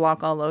report and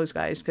block all those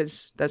guys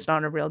because that's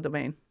not a real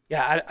domain.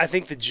 Yeah, I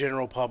think the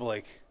general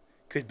public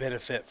could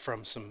benefit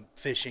from some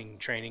phishing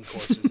training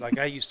courses. Like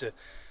I used to,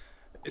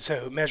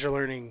 so Measure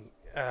Learning,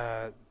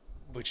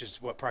 which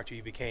is what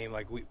ProctorU became.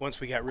 Like once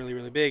we got really,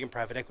 really big and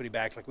private equity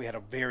backed, like we had a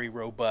very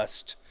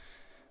robust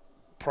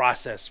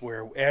process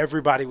where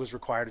everybody was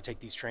required to take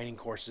these training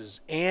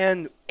courses,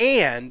 and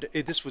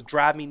this would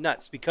drive me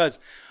nuts because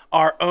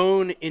our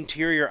own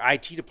interior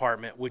IT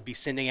department would be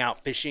sending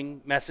out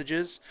phishing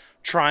messages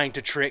trying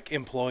to trick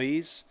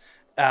employees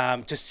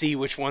to see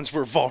which ones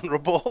were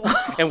vulnerable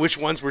and which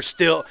ones were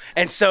still.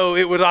 And so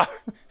it would,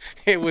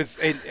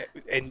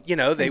 and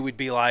they would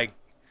be like,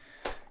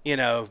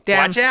 Damn,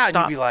 watch out.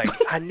 stop. And you'd be like,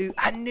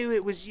 I knew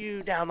it was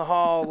you down the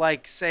hall,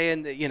 like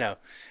saying that,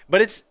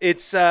 but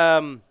it's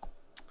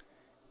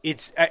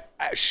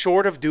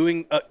short of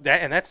doing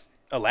that, and that's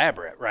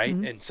elaborate, right?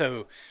 Mm-hmm. And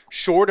so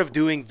short of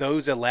doing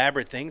those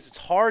elaborate things, it's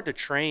hard to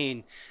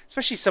train,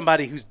 especially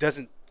somebody who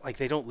doesn't, like,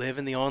 they don't live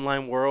in the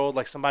online world,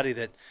 like somebody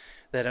that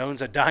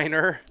owns a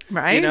diner,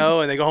 right?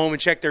 And they go home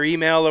and check their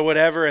email or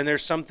whatever, and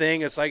there's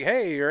something, it's like,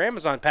 hey, your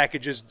Amazon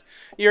package is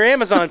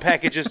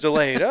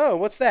delayed. Oh,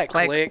 what's that?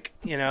 Click,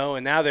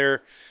 and now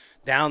they're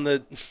down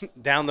the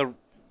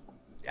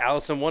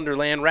Alice in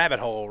Wonderland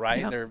rabbit hole,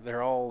 right? Yep.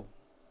 They're all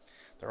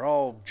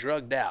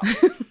drugged out.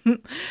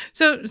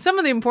 So some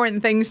of the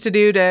important things to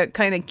do to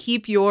kind of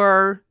keep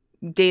your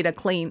data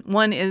clean.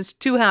 One is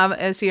to have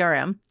a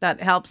CRM.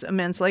 That helps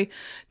immensely.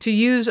 To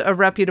use a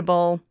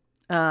reputable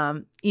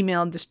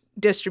email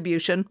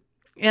distribution.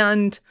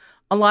 And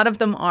a lot of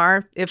them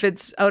are, if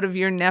it's out of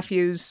your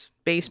nephew's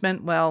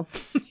basement, well,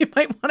 you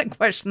might want to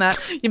question that.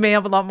 You may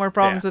have a lot more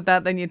problems with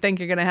that than you think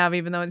you're going to have,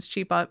 even though it's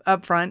cheap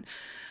up front.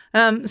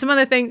 Some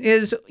other thing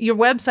is your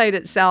website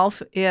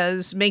itself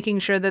is making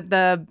sure that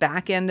the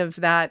back end of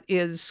that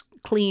is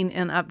clean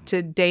and up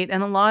to date.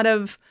 And a lot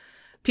of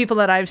people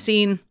that I've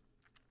seen,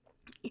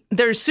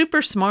 they're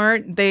super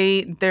smart.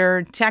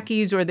 They're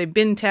techies or they've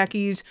been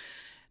techies,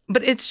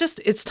 but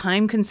it's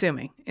time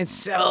consuming. It's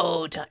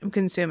so time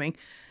consuming.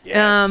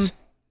 Yes.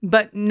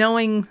 But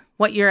knowing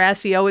what your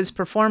SEO is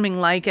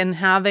performing like and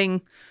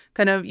having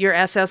kind of your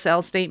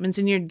SSL statements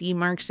and your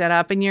DMARC set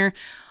up and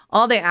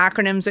all the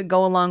acronyms that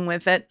go along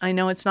with it. I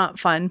know it's not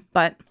fun,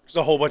 but there's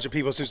a whole bunch of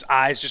people whose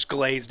eyes just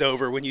glazed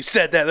over when you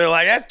said that. They're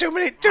like, that's too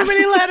many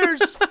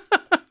letters.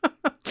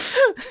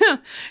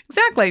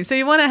 Exactly. So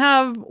you want to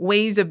have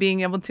ways of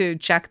being able to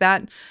check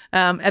that.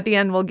 At the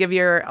end, we'll give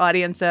your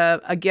audience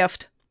a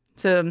gift.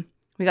 So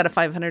we got a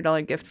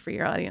 $500 gift for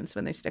your audience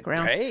when they stick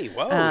around. Hey,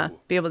 whoa.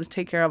 Be able to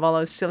take care of all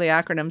those silly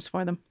acronyms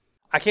for them.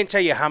 I can't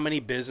tell you how many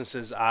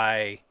businesses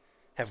I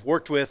have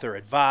worked with or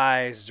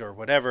advised or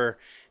whatever,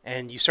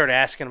 and you start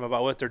asking them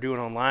about what they're doing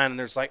online, and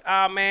there's like,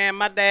 oh man,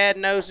 my dad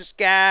knows this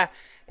guy,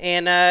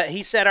 and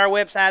he set our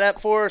website up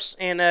for us,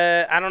 and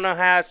I don't know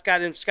how it's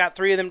got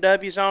 3 of them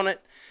W's on it,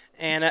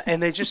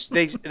 and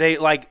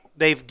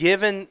they've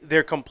given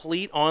their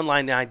complete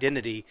online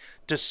identity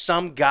to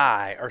some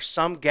guy or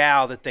some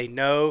gal that they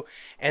know,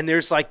 and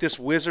there's like this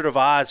Wizard of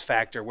Oz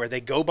factor where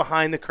they go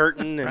behind the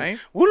curtain and right.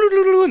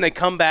 And they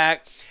come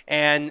back,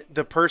 and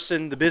the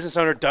business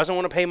owner doesn't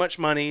want to pay much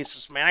money.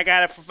 Says, man, I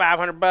got it for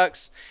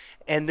 $500.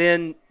 And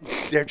then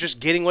they're just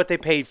getting what they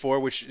paid for,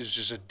 which is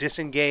just a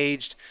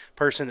disengaged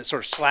person that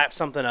sort of slaps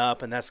something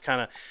up. And that's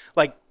kind of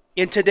like,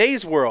 in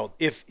today's world,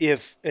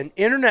 if an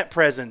internet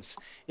presence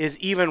is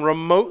even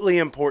remotely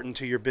important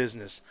to your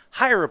business,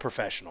 hire a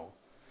professional.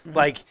 Mm-hmm.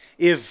 Like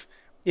if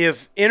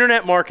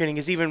internet marketing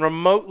is even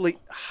remotely,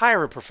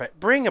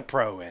 bring a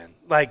pro in.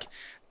 Like,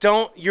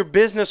 your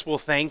business will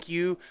thank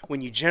you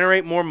when you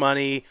generate more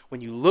money, when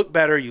you look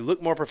better, you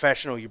look more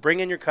professional, you bring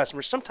in your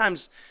customers.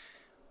 Sometimes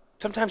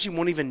you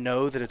won't even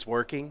know that it's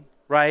working,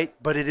 right?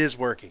 But it is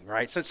working,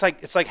 right? So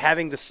it's like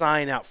having the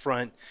sign out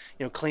front,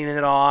 cleaning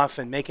it off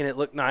and making it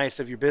look nice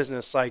of your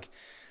business. Like,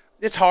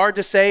 it's hard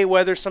to say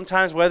whether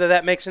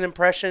that makes an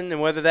impression and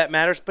whether that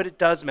matters, but it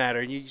does matter.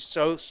 And you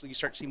start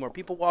to see more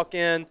people walk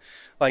in,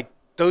 like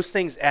those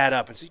things add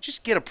up. And so you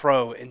just get a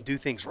pro and do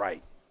things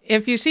right.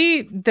 If you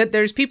see that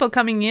there's people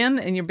coming in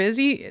and you're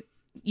busy, it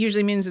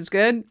usually means it's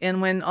good.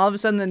 And when all of a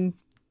sudden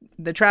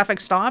the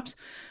traffic stops,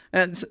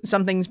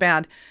 something's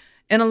bad.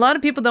 And a lot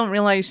of people don't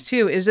realize,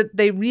 too, is that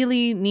they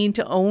really need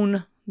to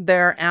own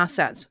their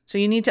assets. So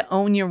you need to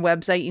own your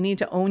website. You need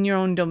to own your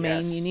own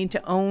domain. Yes. You need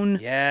to own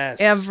yes.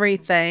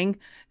 everything.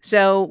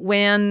 So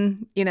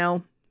when,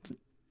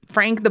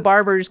 Frank the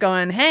barber's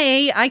going,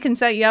 hey, I can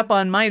set you up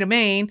on my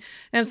domain.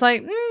 And it's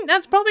like,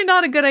 that's probably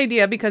not a good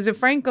idea, because if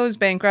Frank goes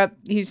bankrupt,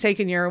 he's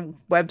taking your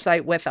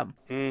website with him.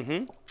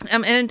 Mm-hmm.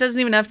 And it doesn't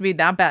even have to be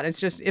that bad. It's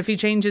just if he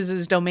changes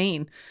his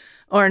domain,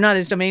 or not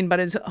his domain, but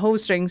his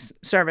hosting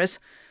service,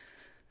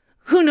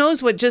 who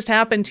knows what just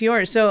happened to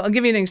yours. So I'll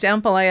give you an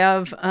example. I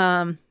have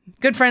a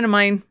good friend of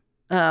mine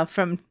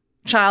from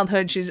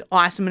childhood. She's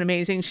awesome and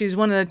amazing. She's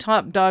one of the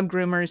top dog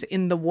groomers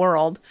in the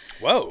world.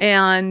 Whoa.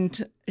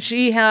 And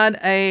she had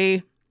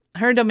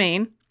her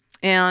domain,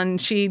 and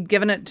she'd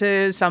given it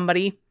to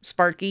somebody,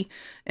 Sparky,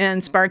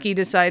 and Sparky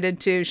decided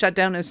to shut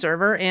down his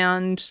server,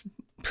 and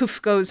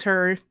poof goes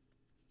her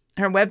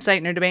website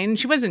and her domain.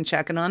 She wasn't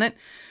checking on it.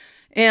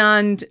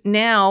 And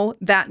now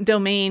that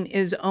domain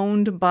is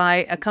owned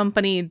by a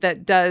company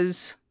that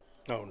does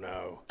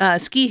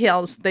ski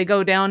hills. They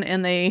go down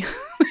and they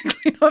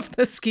clean up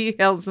the ski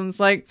hills. And it's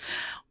like,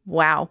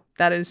 wow,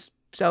 that is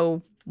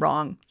so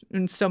wrong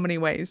in so many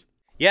ways.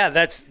 Yeah,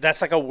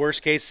 that's like a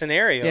worst case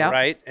scenario, yeah.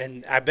 right?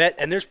 And I bet,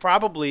 and there's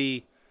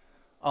probably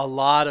a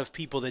lot of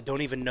people that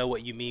don't even know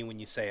what you mean when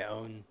you say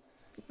own.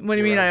 What do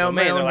you mean I own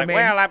my They're own like, domain?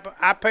 well,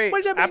 I paid,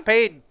 What does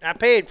that I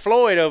paid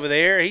Floyd over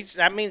there.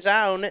 That means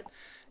I own it.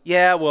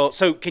 Yeah, well,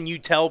 so can you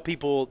tell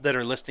people that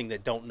are listening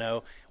that don't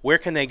know, where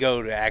can they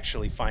go to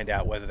actually find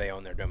out whether they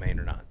own their domain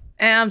or not?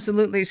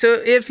 Absolutely. So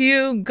if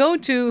you go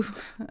to,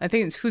 I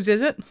think it's whose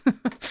is it?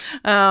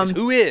 It's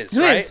who is,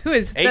 right? Who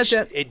is? That's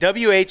it.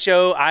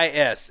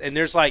 WHOIS. And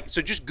there's like,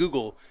 so just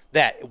Google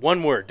that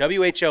one word,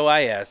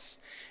 WHOIS.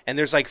 And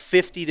there's like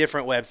 50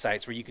 different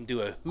websites where you can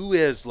do a who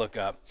is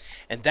lookup.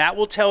 And that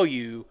will tell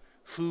you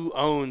who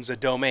owns a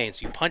domain.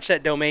 So you punch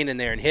that domain in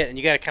there and hit, and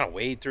you got to kind of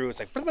wade through. It's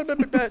like, blah, blah, blah,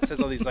 blah, blah. It says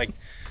all these like,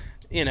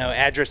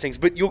 address things.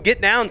 But you'll get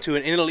down to it,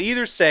 and it'll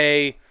either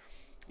say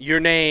your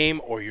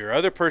name or your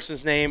other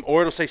person's name,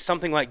 or it'll say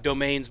something like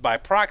domains by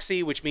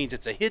proxy, which means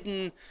it's a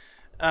hidden,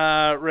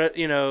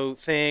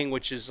 thing,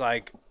 which is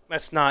like,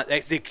 that's not,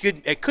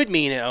 it could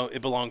mean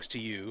it belongs to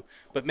you,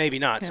 but maybe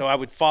not. Yeah. So I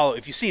would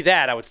if you see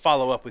that, I would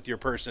follow up with your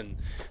person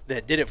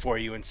that did it for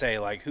you and say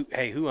like,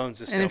 who owns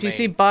this domain? And if you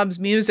see Bob's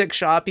Music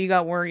Shop, you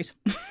got worries.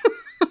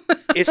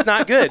 It's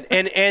not good.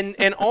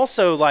 And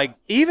also, like,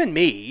 even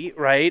me,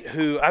 right,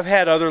 who I've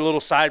had other little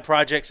side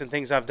projects and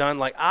things I've done,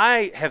 like,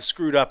 I have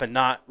screwed up and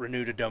not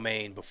renewed a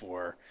domain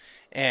before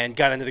and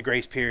got into the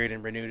grace period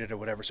and renewed it or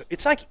whatever. So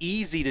it's like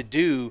easy to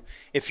do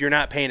if you're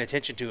not paying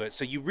attention to it.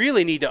 So you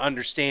really need to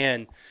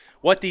understand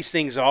what these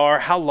things are.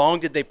 How long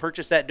did they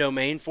purchase that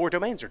domain for?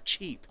 Domains are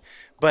cheap,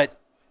 but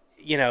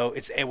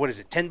it's, what is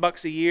it,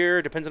 $10 a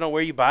year, depending on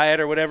where you buy it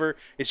or whatever.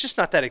 It's just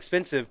not that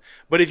expensive.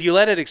 But if you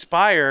let it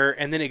expire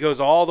and then it goes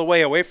all the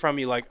way away from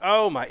you, like,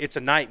 oh my, it's a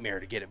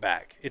nightmare to get it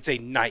back. It's a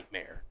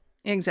nightmare.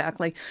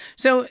 Exactly.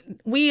 So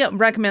we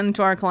recommend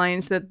to our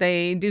clients that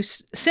they do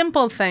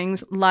simple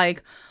things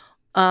like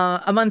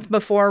a month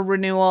before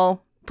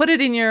renewal, put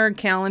it in your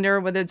calendar,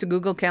 whether it's a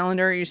Google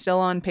Calendar or you're still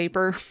on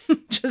paper,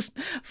 just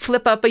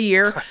flip up a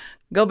year,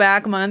 go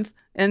back a month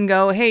and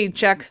go, hey,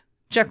 check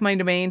my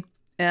domain.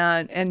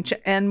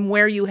 And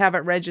where you have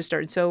it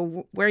registered.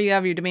 So where you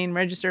have your domain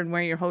registered and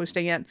where you're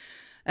hosting it,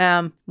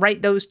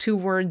 write those 2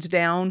 words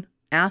down.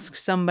 Ask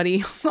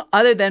somebody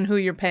other than who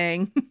you're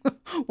paying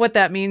what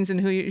that means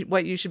and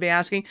what you should be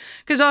asking.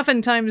 Because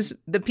oftentimes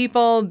the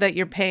people that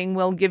you're paying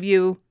will give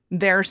you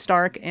their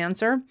stark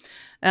answer.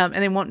 And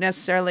they won't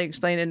necessarily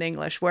explain it in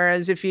English.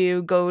 Whereas if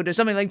you go to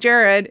somebody like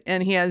Jared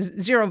and he has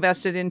zero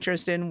vested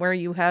interest in where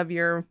you have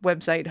your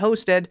website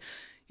hosted,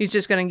 he's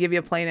just going to give you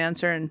a plain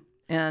answer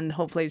and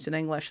hopefully it's in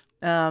English.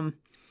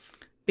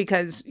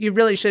 Because you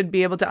really should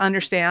be able to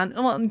understand,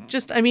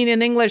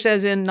 in English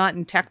as in not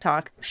in tech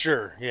talk.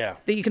 Sure, yeah.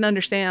 That you can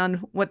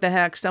understand what the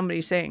heck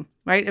somebody's saying,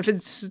 right? If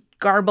it's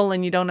garble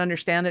and you don't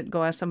understand it,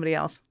 go ask somebody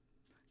else.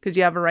 Because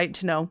you have a right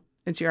to know.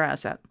 It's your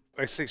asset.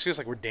 It feels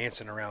like we're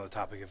dancing around the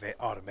topic of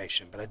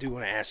automation, but I do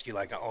want to ask you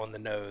like an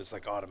on-the-nose,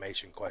 like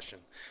automation question.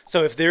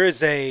 So if there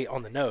is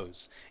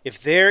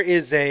if there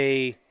is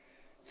a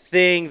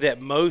thing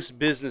that most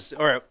business,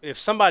 or if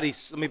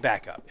somebody's, let me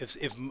back up.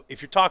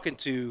 If you're talking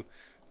to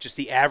just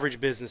the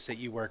average business that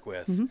you work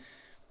with, mm-hmm.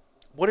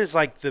 What is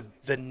like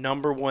the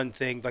number one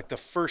thing, like the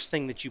first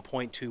thing that you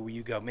point to where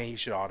you go, man, you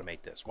should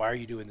automate this. Why are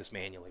you doing this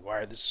manually? Why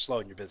are this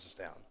slowing your business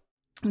down?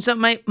 So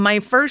my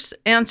first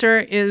answer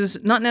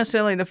is not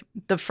necessarily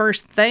the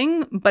first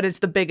thing, but it's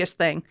the biggest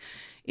thing,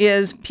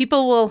 is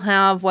people will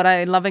have what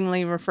I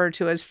lovingly refer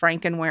to as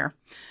Frankenware.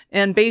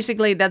 And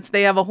basically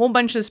they have a whole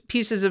bunch of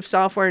pieces of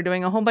software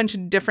doing a whole bunch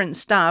of different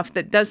stuff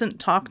that doesn't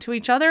talk to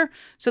each other.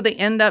 So they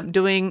end up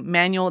doing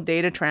manual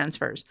data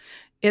transfers.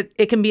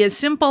 It can be as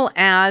simple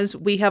as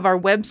we have our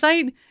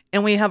website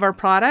and we have our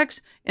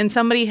products and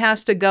somebody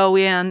has to go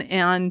in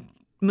and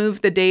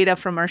move the data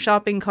from our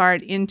shopping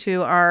cart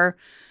into our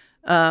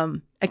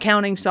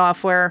accounting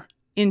software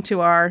into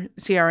our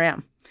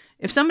CRM.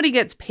 If somebody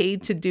gets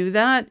paid to do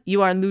that,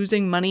 you are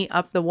losing money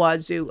up the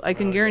wazoo. I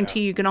can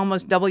guarantee you can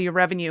almost double your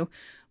revenue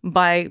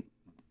by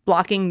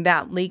blocking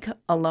that leak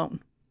alone.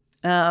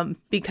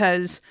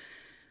 Because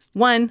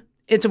 1,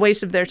 it's a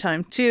waste of their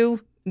time.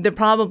 2, they're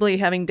probably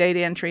having data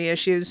entry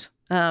issues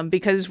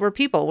because we're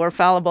people, we're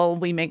fallible,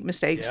 we make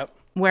mistakes. Yep.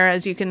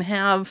 Whereas you can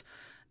have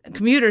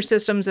computer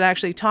systems that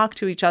actually talk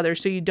to each other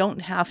so you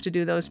don't have to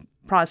do those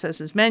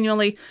processes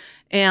manually,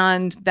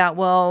 and that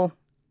will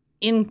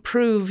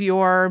improve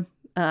your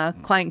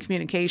client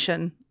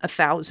communication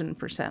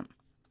 1,000%.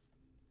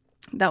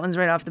 That one's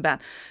right off the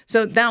bat.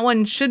 So that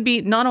one should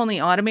be not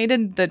only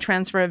automated, the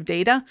transfer of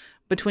data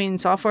between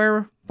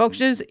software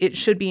packages, it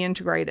should be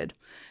integrated.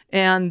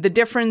 And the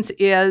difference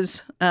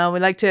is we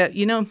like to,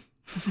 you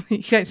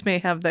guys may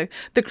have the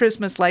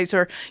Christmas lights,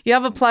 or you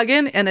have a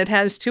plug-in and it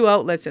has 2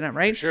 outlets in it,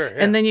 right? Sure, yeah.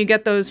 And then you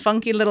get those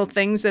funky little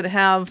things that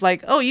have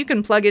like, oh, you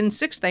can plug in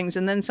 6 things.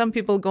 And then some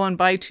people go and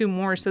buy 2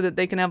 more so that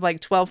they can have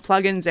like 12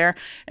 plugins there,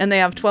 and they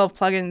have 12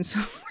 plugins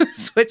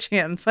switch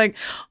in. It's like,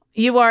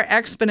 you are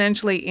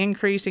exponentially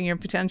increasing your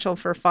potential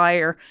for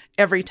fire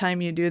every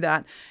time you do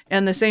that.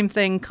 And the same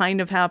thing kind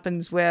of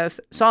happens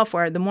with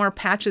software. The more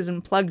patches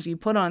and plugs you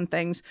put on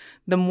things,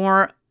 the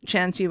more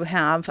chance you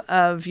have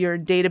of your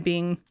data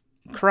being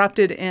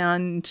corrupted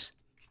and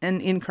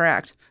and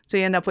incorrect. So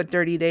you end up with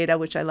dirty data,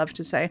 which I love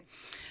to say.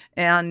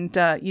 And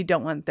you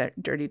don't want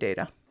that dirty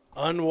data.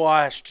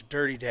 Unwashed,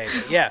 dirty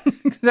data. Yeah,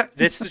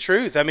 that's the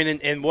truth. I mean,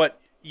 and what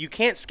you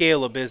can't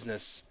scale a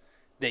business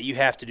that you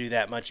have to do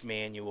that much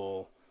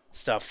manual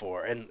stuff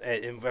for. And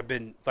I've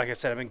been, like I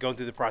said, I've been going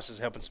through the process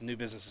of helping some new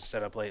businesses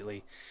set up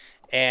lately.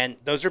 And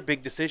those are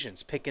big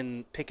decisions.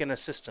 Picking a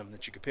system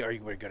that you could pick. Are you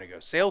going to go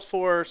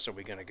Salesforce? Are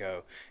we going to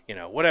go,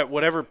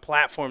 whatever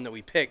platform that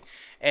we pick?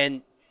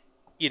 And,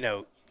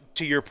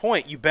 to your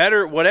point, you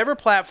better, whatever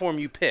platform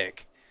you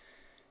pick,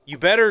 you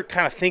better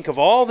kind of think of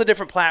all the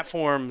different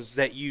platforms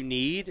that you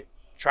need.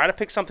 Try to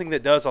pick something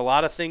that does a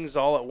lot of things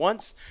all at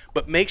once,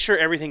 but make sure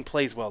everything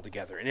plays well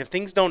together. And if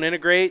things don't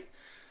integrate,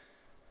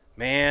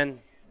 man,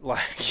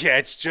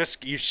 it's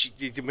just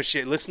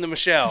listen to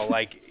Michelle.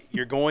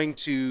 You're going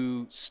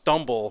to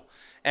stumble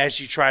as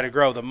you try to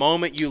grow. The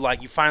moment you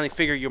finally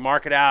figure your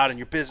market out and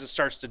your business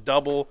starts to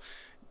double,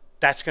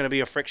 that's going to be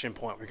a friction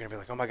point. We're going to be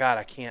like, oh my God,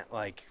 I can't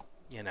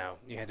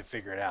you had to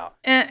figure it out.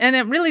 And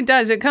it really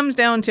does. It comes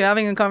down to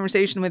having a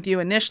conversation with you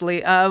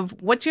initially of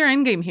what's your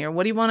end game here?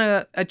 What do you want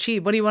to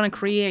achieve? What do you want to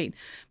create?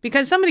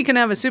 Because somebody can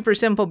have a super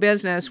simple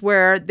business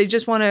where they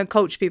just want to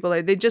coach people.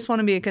 They just want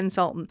to be a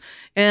consultant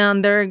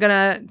and they're going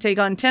to take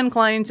on 10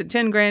 clients at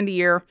 10 grand a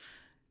year.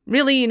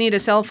 Really, you need a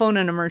cell phone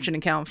and a merchant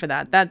account for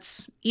that.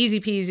 That's easy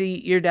peasy.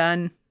 You're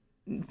done.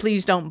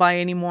 Please don't buy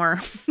any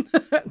more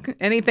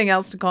anything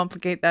else to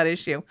complicate that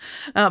issue.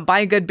 Buy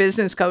a good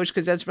business coach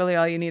because that's really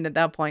all you need at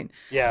that point.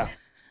 Yeah.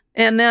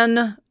 And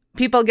then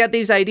people get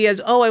these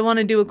ideas. Oh, I want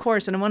to do a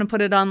course and I want to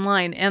put it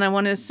online and I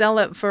want to sell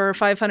it for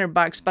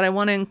 $500, but I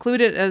want to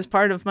include it as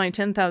part of my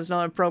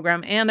 $10,000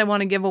 program. And I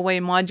want to give away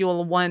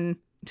module 1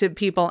 to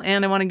people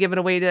and I want to give it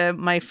away to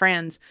my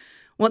friends.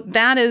 Well,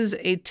 that is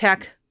a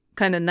tech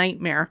kind of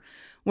nightmare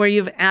where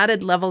you've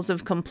added levels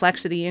of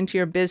complexity into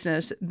your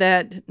business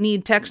that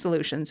need tech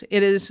solutions.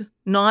 It is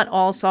not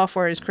all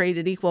software is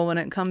created equal when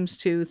it comes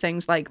to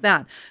things like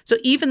that. So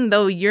even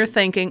though you're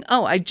thinking,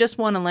 oh, I just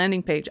want a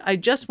landing page. I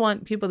just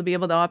want people to be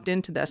able to opt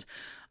into this.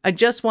 And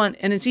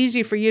it's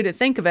easy for you to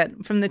think of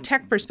it from the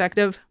tech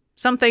perspective.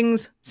 Some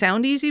things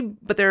sound easy,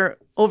 but they're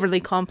overly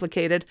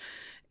complicated.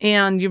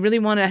 And you really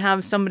want to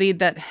have somebody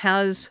that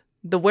has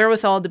the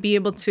wherewithal to be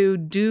able to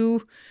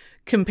do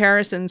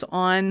comparisons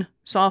on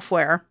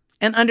software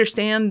and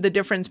understand the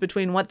difference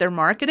between what they're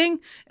marketing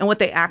and what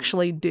they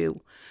actually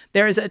do.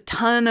 There is a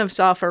ton of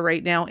software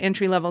right now,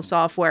 entry-level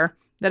software,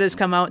 that has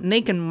come out, and they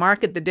can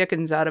market the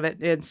dickens out of it.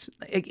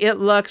 It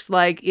looks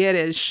like it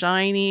is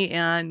shiny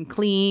and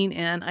clean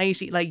and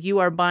icy, like you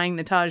are buying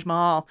the Taj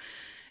Mahal.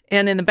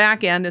 And in the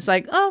back end, it's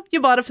like, oh, you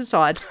bought a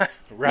facade.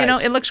 Right.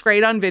 It looks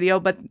great on video,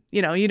 but,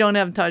 you don't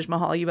have Taj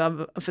Mahal, you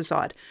have a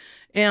facade.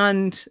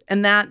 And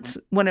that's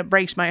when it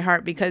breaks my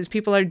heart because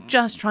people are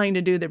just trying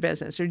to do their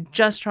business. They're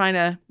just trying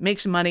to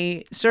make some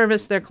money,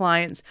 service their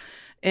clients,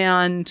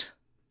 and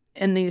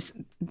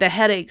the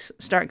headaches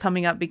start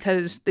coming up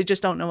because they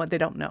just don't know what they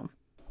don't know.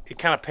 It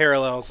kind of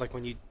parallels like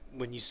when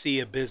you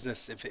see a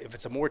business, if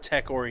it's a more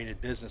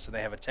tech-oriented business and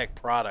they have a tech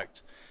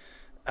product,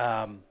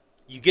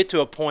 you get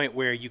to a point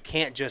where you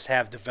can't just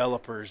have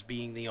developers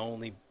being the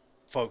only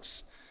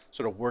folks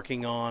sort of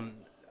working on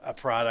a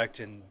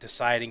product and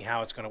deciding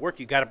how it's going to work.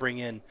 You got to bring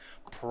in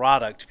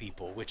product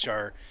people, which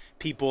are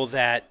people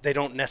that they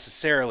don't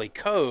necessarily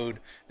code.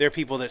 They're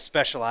people that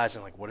specialize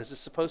in what is this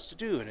supposed to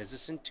do? And is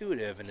this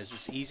intuitive? And is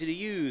this easy to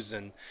use?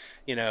 And,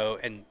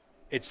 and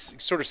it's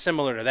sort of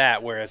similar to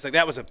that, whereas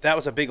that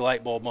was a big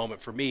light bulb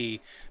moment for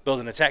me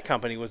building a tech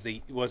company was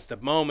the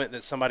moment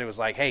that somebody was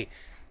like, hey,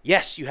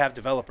 yes, you have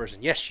developers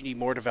and yes, you need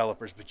more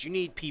developers, but you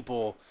need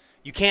people.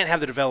 You can't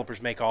have the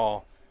developers make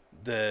all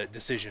the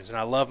decisions. And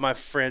I love my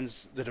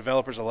friends, the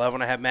developers. I love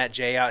when I have Matt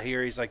J out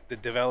here. He's like the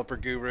developer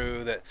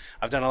guru that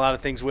I've done a lot of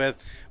things with.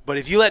 But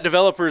if you let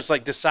developers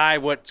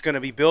decide what's going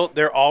to be built,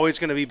 they're always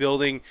going to be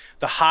building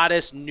the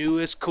hottest,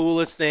 newest,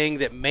 coolest thing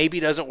that maybe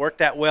doesn't work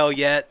that well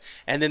yet.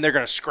 And then they're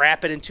going to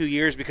scrap it in 2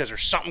 years because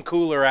there's something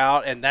cooler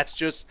out. And that's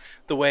just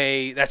the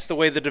way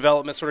the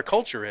development sort of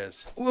culture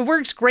is. It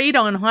works great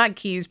on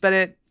hotkeys,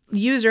 but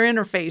user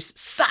interface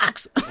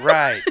sucks.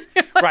 Right.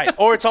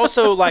 Or it's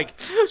also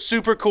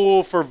super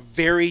cool for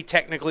very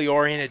technically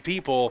oriented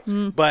people,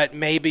 but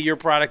maybe your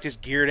product is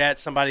geared at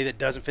somebody that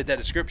doesn't fit that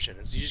description.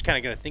 And so you just kind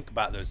of got to think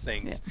about those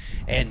things.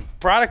 Yeah. And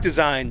product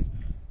design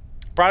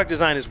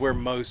is where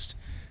most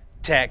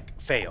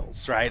tech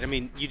fails, right? I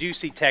mean, you do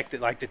see tech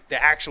that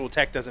the actual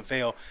tech doesn't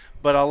fail,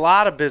 but a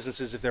lot of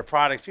businesses, if their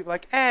product, people are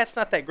like, it's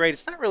not that great.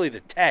 It's not really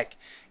the tech,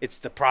 it's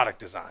the product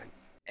design.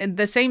 And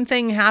the same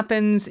thing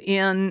happens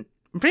in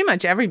pretty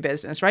much every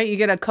business, right? You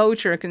get a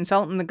coach or a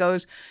consultant that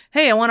goes,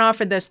 hey, I want to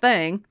offer this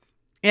thing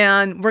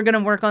and we're going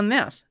to work on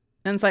this.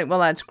 And it's like, well,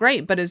 that's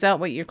great, but is that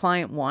what your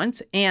client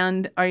wants?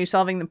 And are you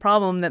solving the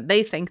problem that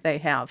they think they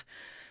have?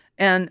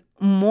 And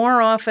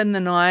more often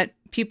than not,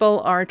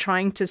 people are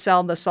trying to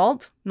sell the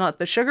salt, not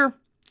the sugar,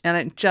 and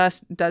it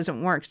just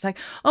doesn't work. It's like,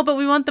 oh, but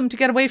we want them to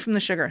get away from the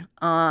sugar.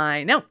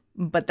 I know,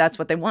 but that's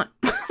what they want.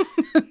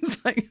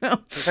 It's like,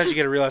 Sometimes you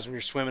got to realize when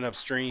you're swimming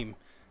upstream,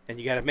 and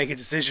you got to make a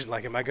decision.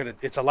 Like, am I going to?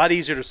 It's a lot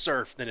easier to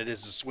surf than it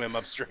is to swim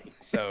upstream.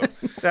 So,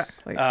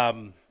 Exactly.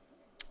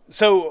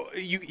 so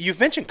you've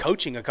mentioned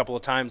coaching a couple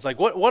of times. Like,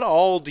 what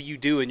all do you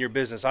do in your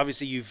business?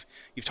 Obviously, you've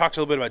talked a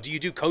little bit about. Do you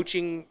do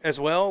coaching as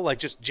well, like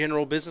just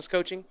general business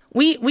coaching?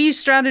 We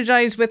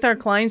strategize with our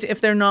clients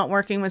if they're not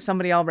working with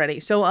somebody already.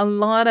 So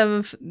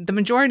the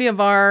majority of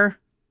our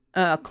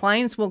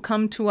clients will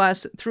come to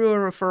us through a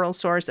referral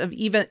source of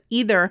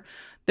either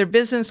their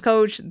business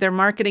coach, their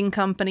marketing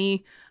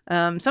company,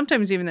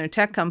 sometimes even their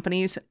tech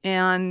companies,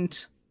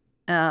 and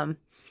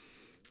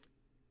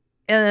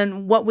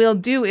what we'll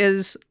do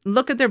is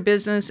look at their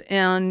business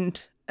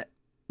and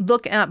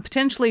look at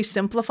potentially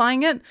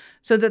simplifying it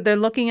so that they're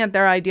looking at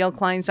their ideal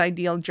client's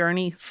ideal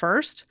journey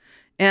first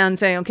and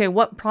saying, okay,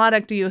 what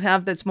product do you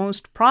have that's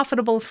most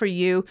profitable for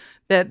you,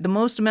 that the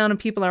most amount of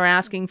people are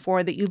asking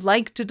for, that you'd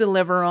like to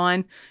deliver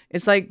on?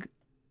 It's like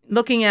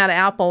looking at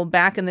Apple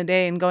back in the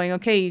day and going,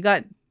 okay, you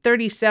got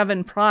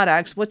 37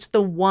 products. What's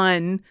the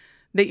one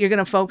that you're going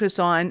to focus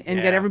on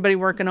and get everybody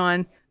working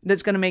on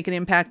that's going to make an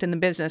impact in the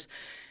business?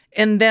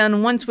 And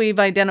then once we've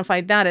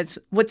identified that, it's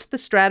what's the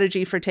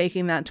strategy for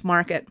taking that to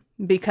market?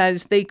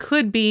 Because they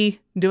could be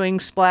doing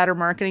splatter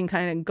marketing,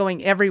 kind of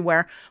going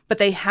everywhere, but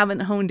they haven't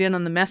honed in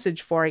on the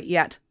message for it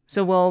yet.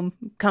 So we'll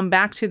come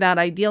back to that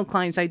ideal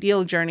client's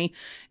ideal journey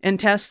and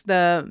test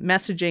the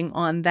messaging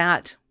on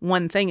that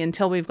one thing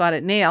until we've got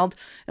it nailed.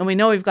 And we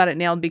know we've got it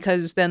nailed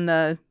because then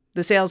the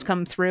sales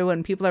come through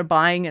and people are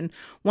buying. And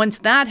once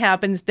that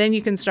happens, then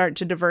you can start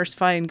to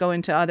diversify and go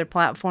into other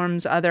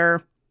platforms,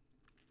 other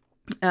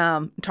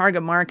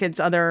target markets,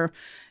 other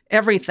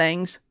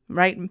everythings,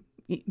 right?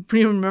 You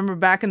remember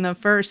back in the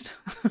first,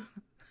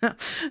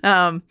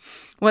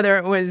 whether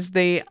it was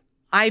the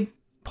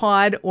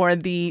iPod or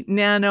the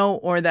Nano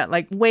or that,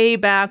 like way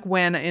back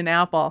when in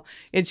Apple,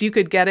 it's you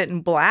could get it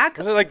in black.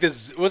 Was it like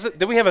this?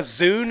 Did we have a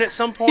Zune at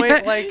some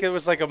point? Like it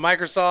was like a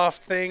Microsoft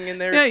thing in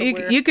there.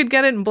 Yeah, you could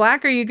get it in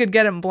black or you could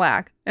get it in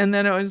black. And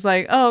then it was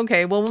like, oh,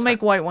 okay, well, we'll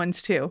make white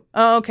ones too.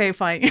 Oh, okay,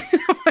 fine.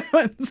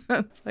 It's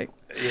like,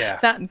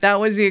 that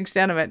was the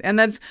extent of it. And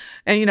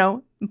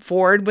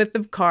Ford with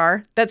the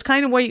car, that's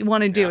kind of what you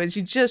want to do is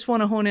you just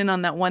want to hone in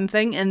on that one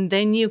thing, and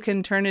then you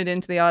can turn it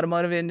into the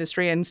automotive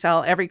industry and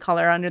sell every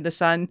color under the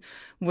sun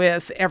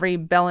with every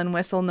bell and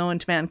whistle known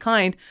to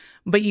mankind.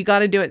 But you got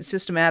to do it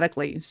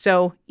systematically.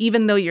 So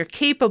even though you're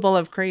capable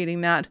of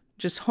creating that,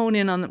 just hone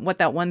in on what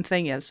that one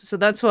thing is. So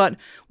that's what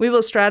we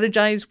will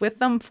strategize with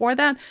them for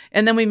that.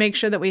 And then we make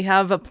sure that we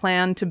have a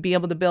plan to be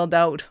able to build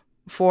out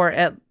for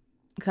at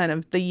kind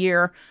of the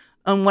year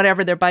on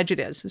whatever their budget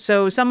is.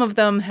 So some of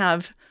them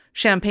have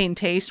champagne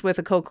taste with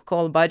a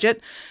Coca-Cola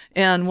budget.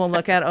 And we'll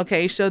look at,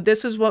 okay, so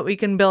this is what we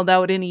can build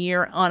out in a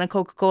year on a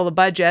Coca-Cola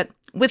budget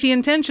with the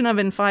intention of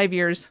in 5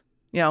 years,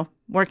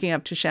 working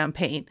up to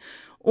champagne.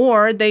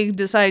 Or they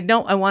decide,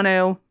 no, I want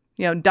to,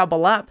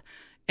 double up,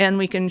 and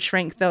we can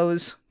shrink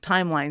those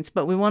timelines.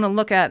 But we want to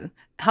look at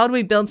how do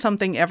we build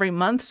something every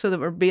month so that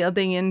we're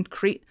building in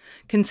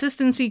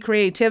consistency,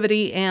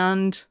 creativity,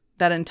 and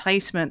that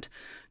enticement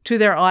to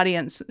their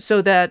audience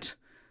so that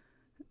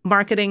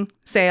marketing,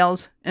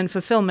 sales, and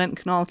fulfillment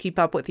can all keep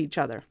up with each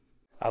other.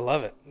 I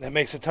love it. That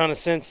makes a ton of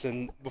sense.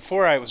 And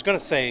before I was going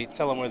to say,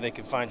 tell them where they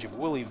can find you, but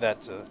we'll leave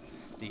that to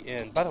the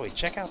end. By the way,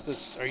 check out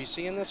this. Are you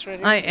seeing this right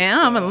here? I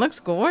am. It looks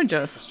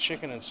gorgeous. It's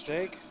chicken and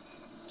steak.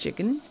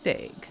 Chicken and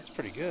steak. It's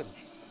pretty good.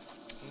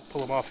 I'll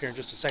pull them off here in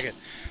just a second.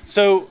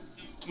 So,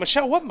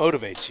 Michelle, what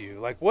motivates you?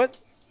 Like, what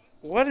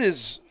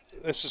is,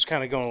 this is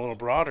kind of going a little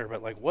broader,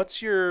 but like,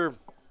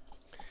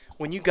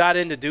 when you got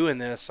into doing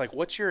this, like,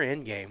 what's your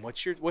end game?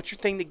 What's your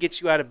thing that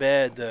gets you out of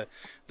bed,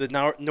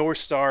 the North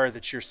Star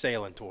that you're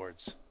sailing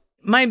towards?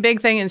 My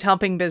big thing is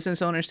helping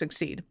business owners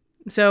succeed.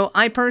 So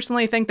I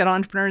personally think that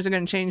entrepreneurs are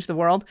going to change the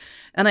world.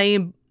 And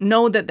I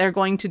know that they're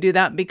going to do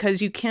that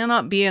because you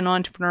cannot be an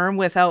entrepreneur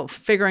without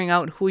figuring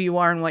out who you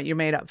are and what you're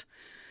made of.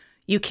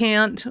 You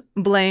can't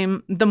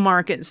blame the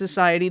market,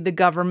 society, the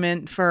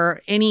government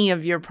for any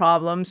of your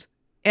problems.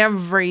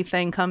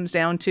 Everything comes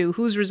down to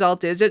whose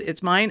result is it?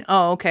 It's mine.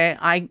 Oh, okay.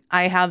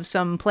 I have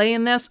some play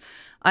in this.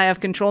 I have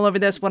control over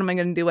this. What am I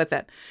going to do with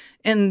it?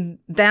 And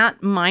that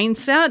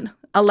mindset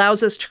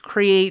allows us to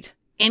create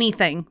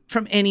anything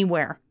from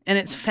anywhere. And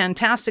it's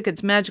fantastic.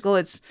 It's magical.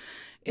 It's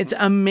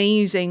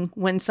amazing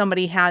when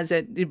somebody has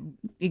it.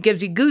 It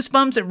gives you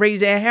goosebumps. It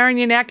raises a hair on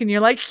your neck and you're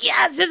like,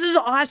 yes, this is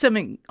awesome.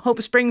 And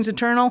hope springs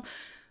eternal.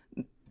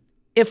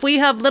 If we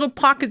have little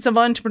pockets of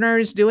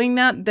entrepreneurs doing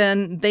that,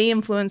 then they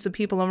influence the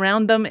people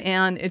around them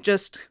and it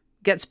just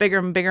gets bigger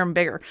and bigger and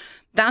bigger.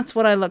 That's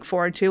what I look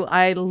forward to.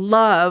 I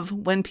love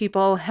when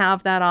people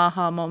have that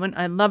aha moment.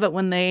 I love it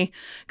when they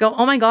go,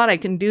 oh my God, I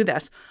can do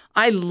this.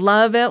 I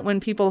love it when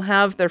people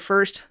have their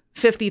first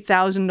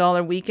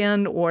 $50,000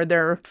 weekend or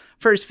their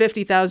first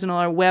 $50,000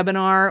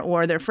 webinar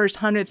or their first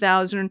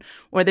 $100,000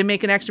 or they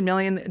make an extra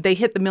million, they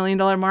hit the $1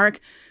 million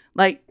mark.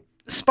 Like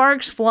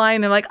sparks fly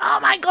and they're like, oh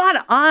my God,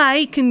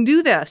 I can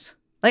do this.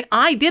 Like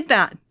I did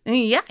that. And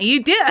yeah,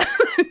 you did.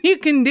 You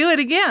can do it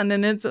again.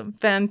 And it's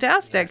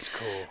fantastic. That's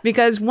cool.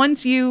 Because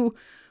once you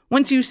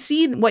once you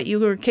see what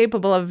you are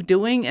capable of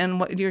doing and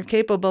what you're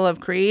capable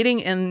of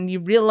creating, and you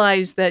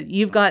realize that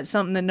you've got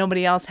something that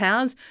nobody else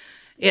has,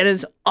 it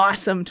is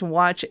awesome to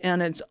watch,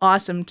 and it's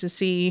awesome to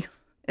see.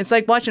 It's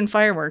like watching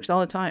fireworks all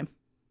the time.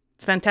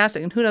 It's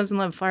fantastic. And who doesn't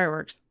love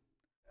fireworks?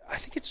 I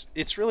think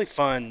it's really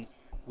fun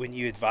when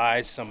you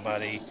advise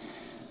somebody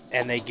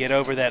and they get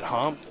over that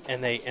hump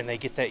and they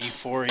get that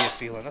euphoria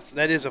feeling.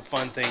 That is a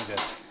fun thing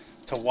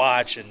to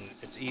watch, and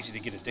it's easy to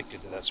get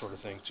addicted to that sort of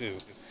thing too.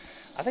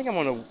 I think I'm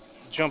gonna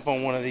jump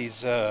on one of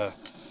these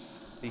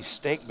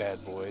steak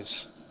bad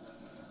boys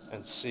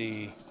and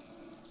see.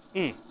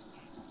 Take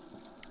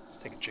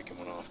a chicken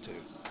one off too.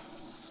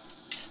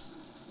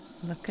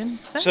 Looking.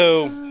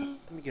 So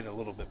let me get a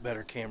little bit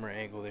better camera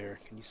angle there.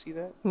 Can you see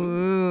that?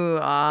 Ooh,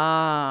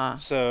 ah.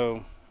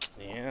 So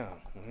yeah,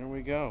 there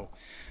we go.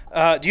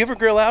 Do you ever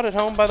grill out at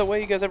home, by the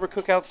way? You guys ever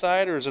cook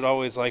outside, or is it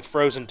always like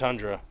frozen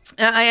tundra?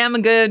 I am a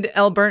good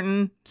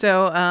Albertan,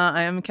 so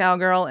I am a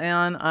cowgirl,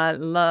 and I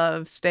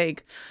love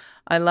steak.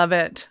 I love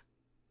it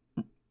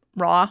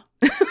raw.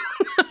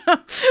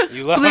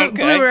 You love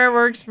blue rare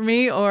works for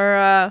me,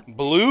 or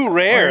blue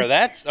rare.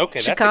 That's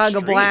okay.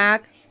 Chicago that's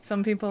black.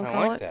 Some people call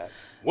I like it that.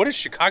 What is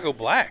Chicago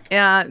black?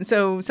 Yeah,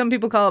 so some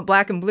people call it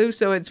black and blue.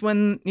 So it's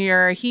when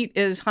your heat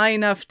is high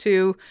enough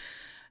to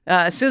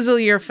sizzle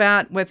your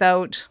fat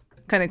without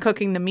kind of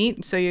cooking the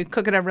meat. So you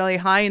cook it up really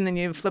high, and then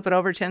you flip it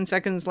over 10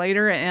 seconds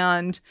later,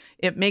 and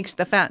it makes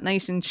the fat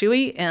nice and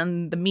chewy,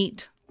 and the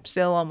meat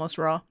still almost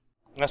raw.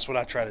 That's what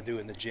I try to do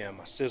in the gym.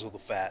 I sizzle the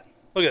fat.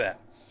 Look at that.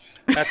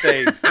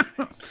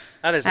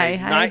 That is a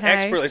nice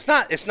expert.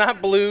 It's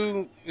not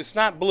blue. It's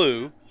not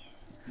blue,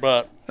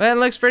 but well, it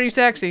looks pretty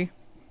sexy.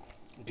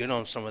 Get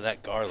on some of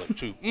that garlic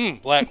too.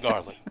 Black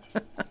garlic.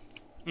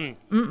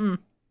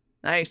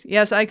 Nice.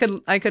 Yes, I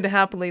could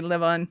happily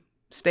live on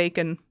steak,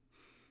 and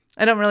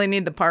I don't really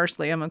need the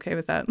parsley. I'm okay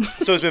with that.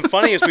 So it's been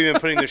funny as we've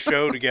been putting this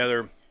show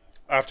together.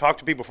 I've talked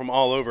to people from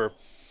all over,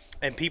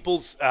 and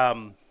people's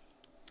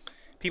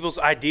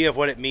idea of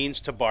what it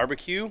means to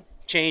barbecue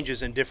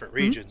changes in different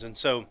regions. And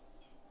so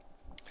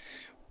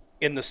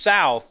in the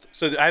South,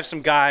 so I have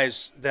some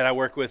guys that I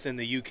work with in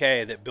the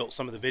UK that built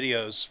some of the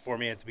videos for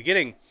me at the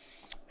beginning,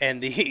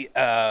 and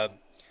I'm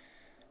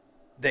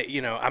on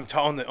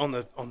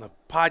the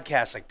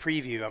podcast like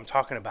preview. I'm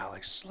talking about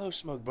like slow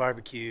smoked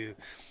barbecue,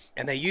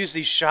 and they use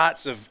these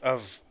shots of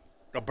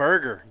a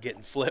burger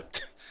getting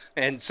flipped,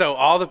 and so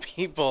all the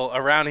people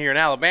around here in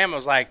Alabama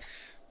was like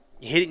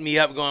hitting me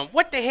up, going,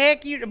 "What the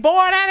heck, boy?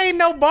 That ain't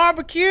no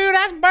barbecue.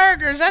 That's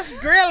burgers. That's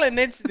grilling.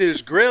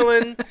 There's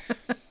grilling."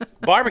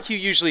 Barbecue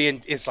usually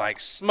is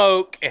like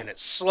smoke, and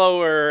it's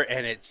slower,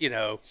 and it's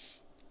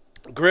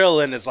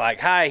grilling is like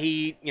high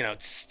heat,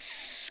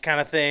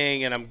 kind of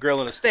thing, and I'm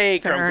grilling a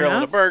steak, or I'm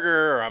grilling a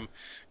burger, or I'm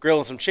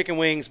grilling some chicken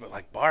wings. But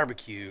like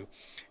barbecue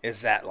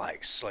is that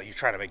like slow. You're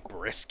trying to make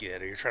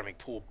brisket, or you're trying to make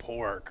pulled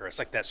pork, or it's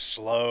like that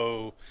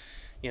slow,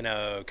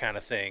 kind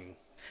of thing.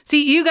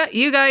 See,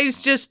 you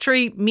guys just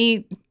treat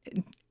meat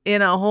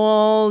in a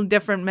whole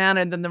different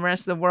manner than the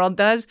rest of the world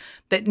does,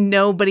 that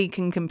nobody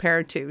can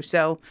compare to.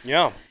 So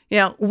yeah,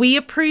 we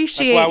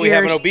appreciate. That's why we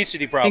have an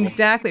obesity problem.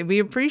 Exactly, we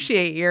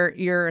appreciate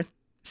your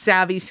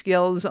savvy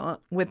skills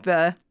with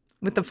the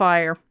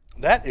fire.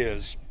 That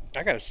is,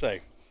 I gotta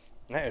say,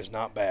 that is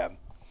not bad.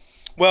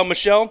 Well,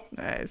 Michelle,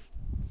 nice.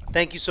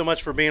 Thank you so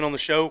much for being on the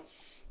show.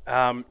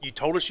 You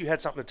told us you had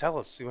something to tell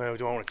us. Do I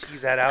want to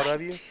tease that out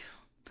of you?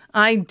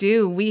 I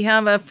do. We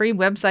have a free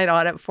website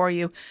audit for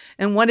you.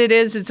 And what it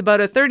is, it's about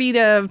a 30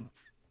 to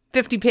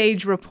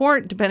 50-page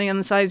report, depending on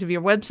the size of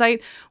your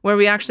website, where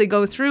we actually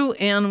go through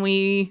and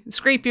we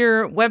scrape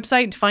your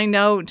website to find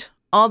out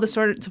all the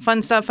sorts of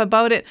fun stuff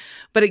about it.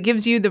 But it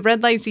gives you the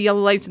red lights, the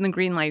yellow lights, and the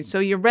green lights. So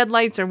your red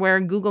lights are where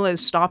Google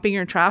is stopping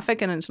your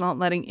traffic and it's not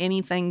letting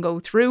anything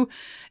go through.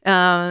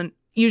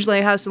 Usually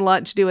it has a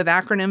lot to do with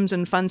acronyms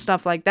and fun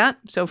stuff like that.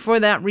 So for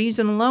that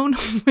reason alone,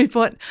 we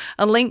put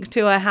a link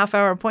to a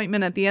half-hour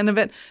appointment at the end of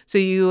it. So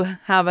you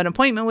have an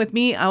appointment with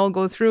me. I will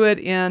go through it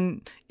in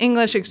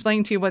English,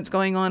 explain to you what's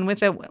going on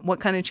with it, what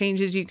kind of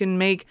changes you can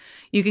make.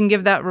 You can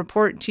give that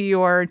report to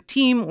your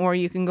team, or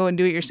you can go and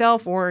do it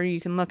yourself, or you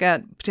can look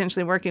at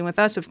potentially working with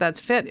us if that's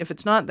fit. If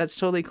it's not, that's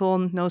totally cool.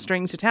 No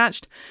strings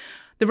attached.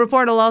 The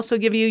report will also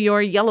give you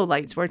your yellow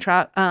lights, where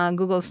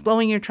Google is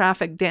slowing your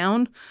traffic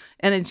down,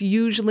 and it's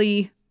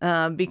usually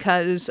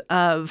because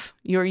of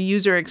your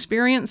user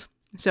experience.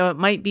 So it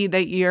might be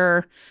that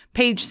your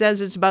page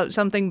says it's about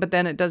something, but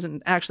then it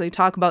doesn't actually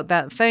talk about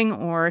that thing,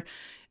 or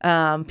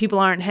people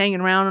aren't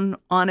hanging around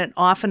on it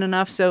often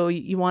enough, so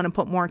you want to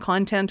put more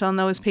content on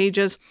those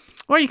pages.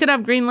 Or you could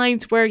have green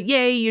lights where,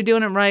 yay, you're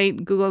doing it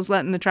right, Google's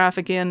letting the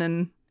traffic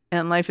in,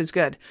 and life is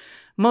good.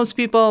 Most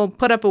people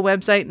put up a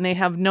website and they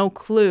have no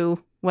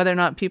clue whether or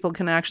not people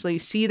can actually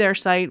see their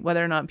site,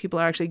 whether or not people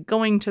are actually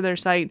going to their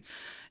site.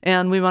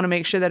 And we want to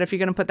make sure that if you're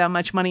going to put that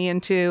much money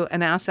into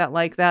an asset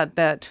like that,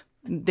 that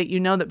you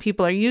know that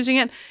people are using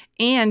it,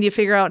 and you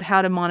figure out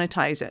how to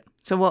monetize it.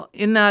 So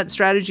in that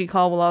strategy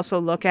call, we'll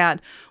also look at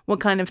what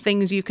kind of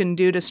things you can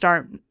do to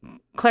start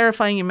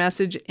clarifying your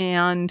message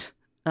and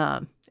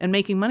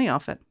making money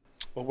off it.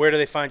 Well, where do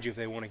they find you if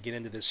they want to get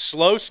into this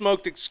slow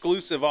smoked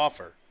exclusive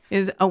offer?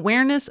 Is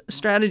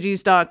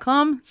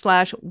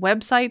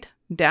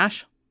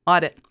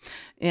awarenessstrategies.com/website-audit.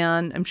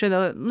 And I'm sure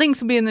the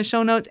links will be in the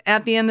show notes.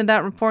 At the end of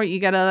that report, you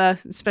get a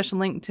special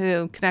link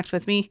to connect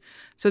with me.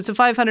 So it's a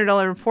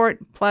 $500 report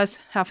plus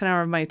half an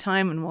hour of my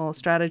time, and we'll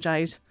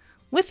strategize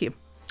with you.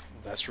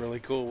 That's really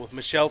cool. Well,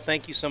 Michelle,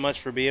 thank you so much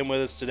for being with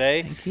us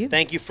today. Thank you.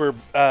 Thank you for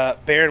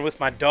bearing with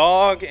my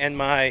dog and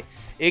my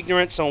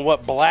ignorance on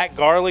what black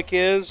garlic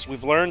is.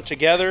 We've learned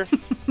together.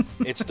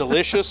 It's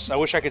delicious. I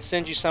wish I could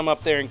send you some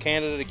up there in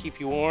Canada to keep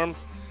you warm.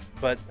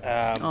 But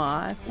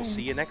we'll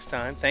see you next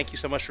time. Thank you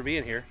so much for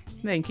being here.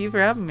 Thank you for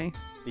having me.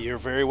 You're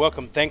very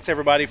welcome. Thanks,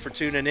 everybody, for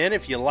tuning in.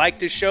 If you like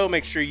this show,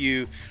 make sure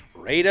you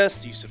rate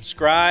us, you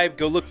subscribe.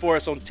 Go look for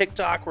us on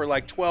TikTok. We're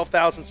like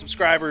 12,000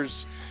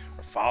 subscribers.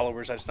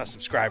 Followers, that's not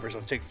subscribers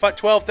on TikTok.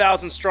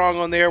 12,000 strong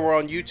on there. We're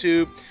on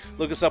YouTube.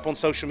 Look us up on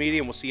social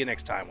media, and we'll see you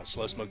next time on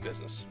Slow Smoke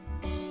Business.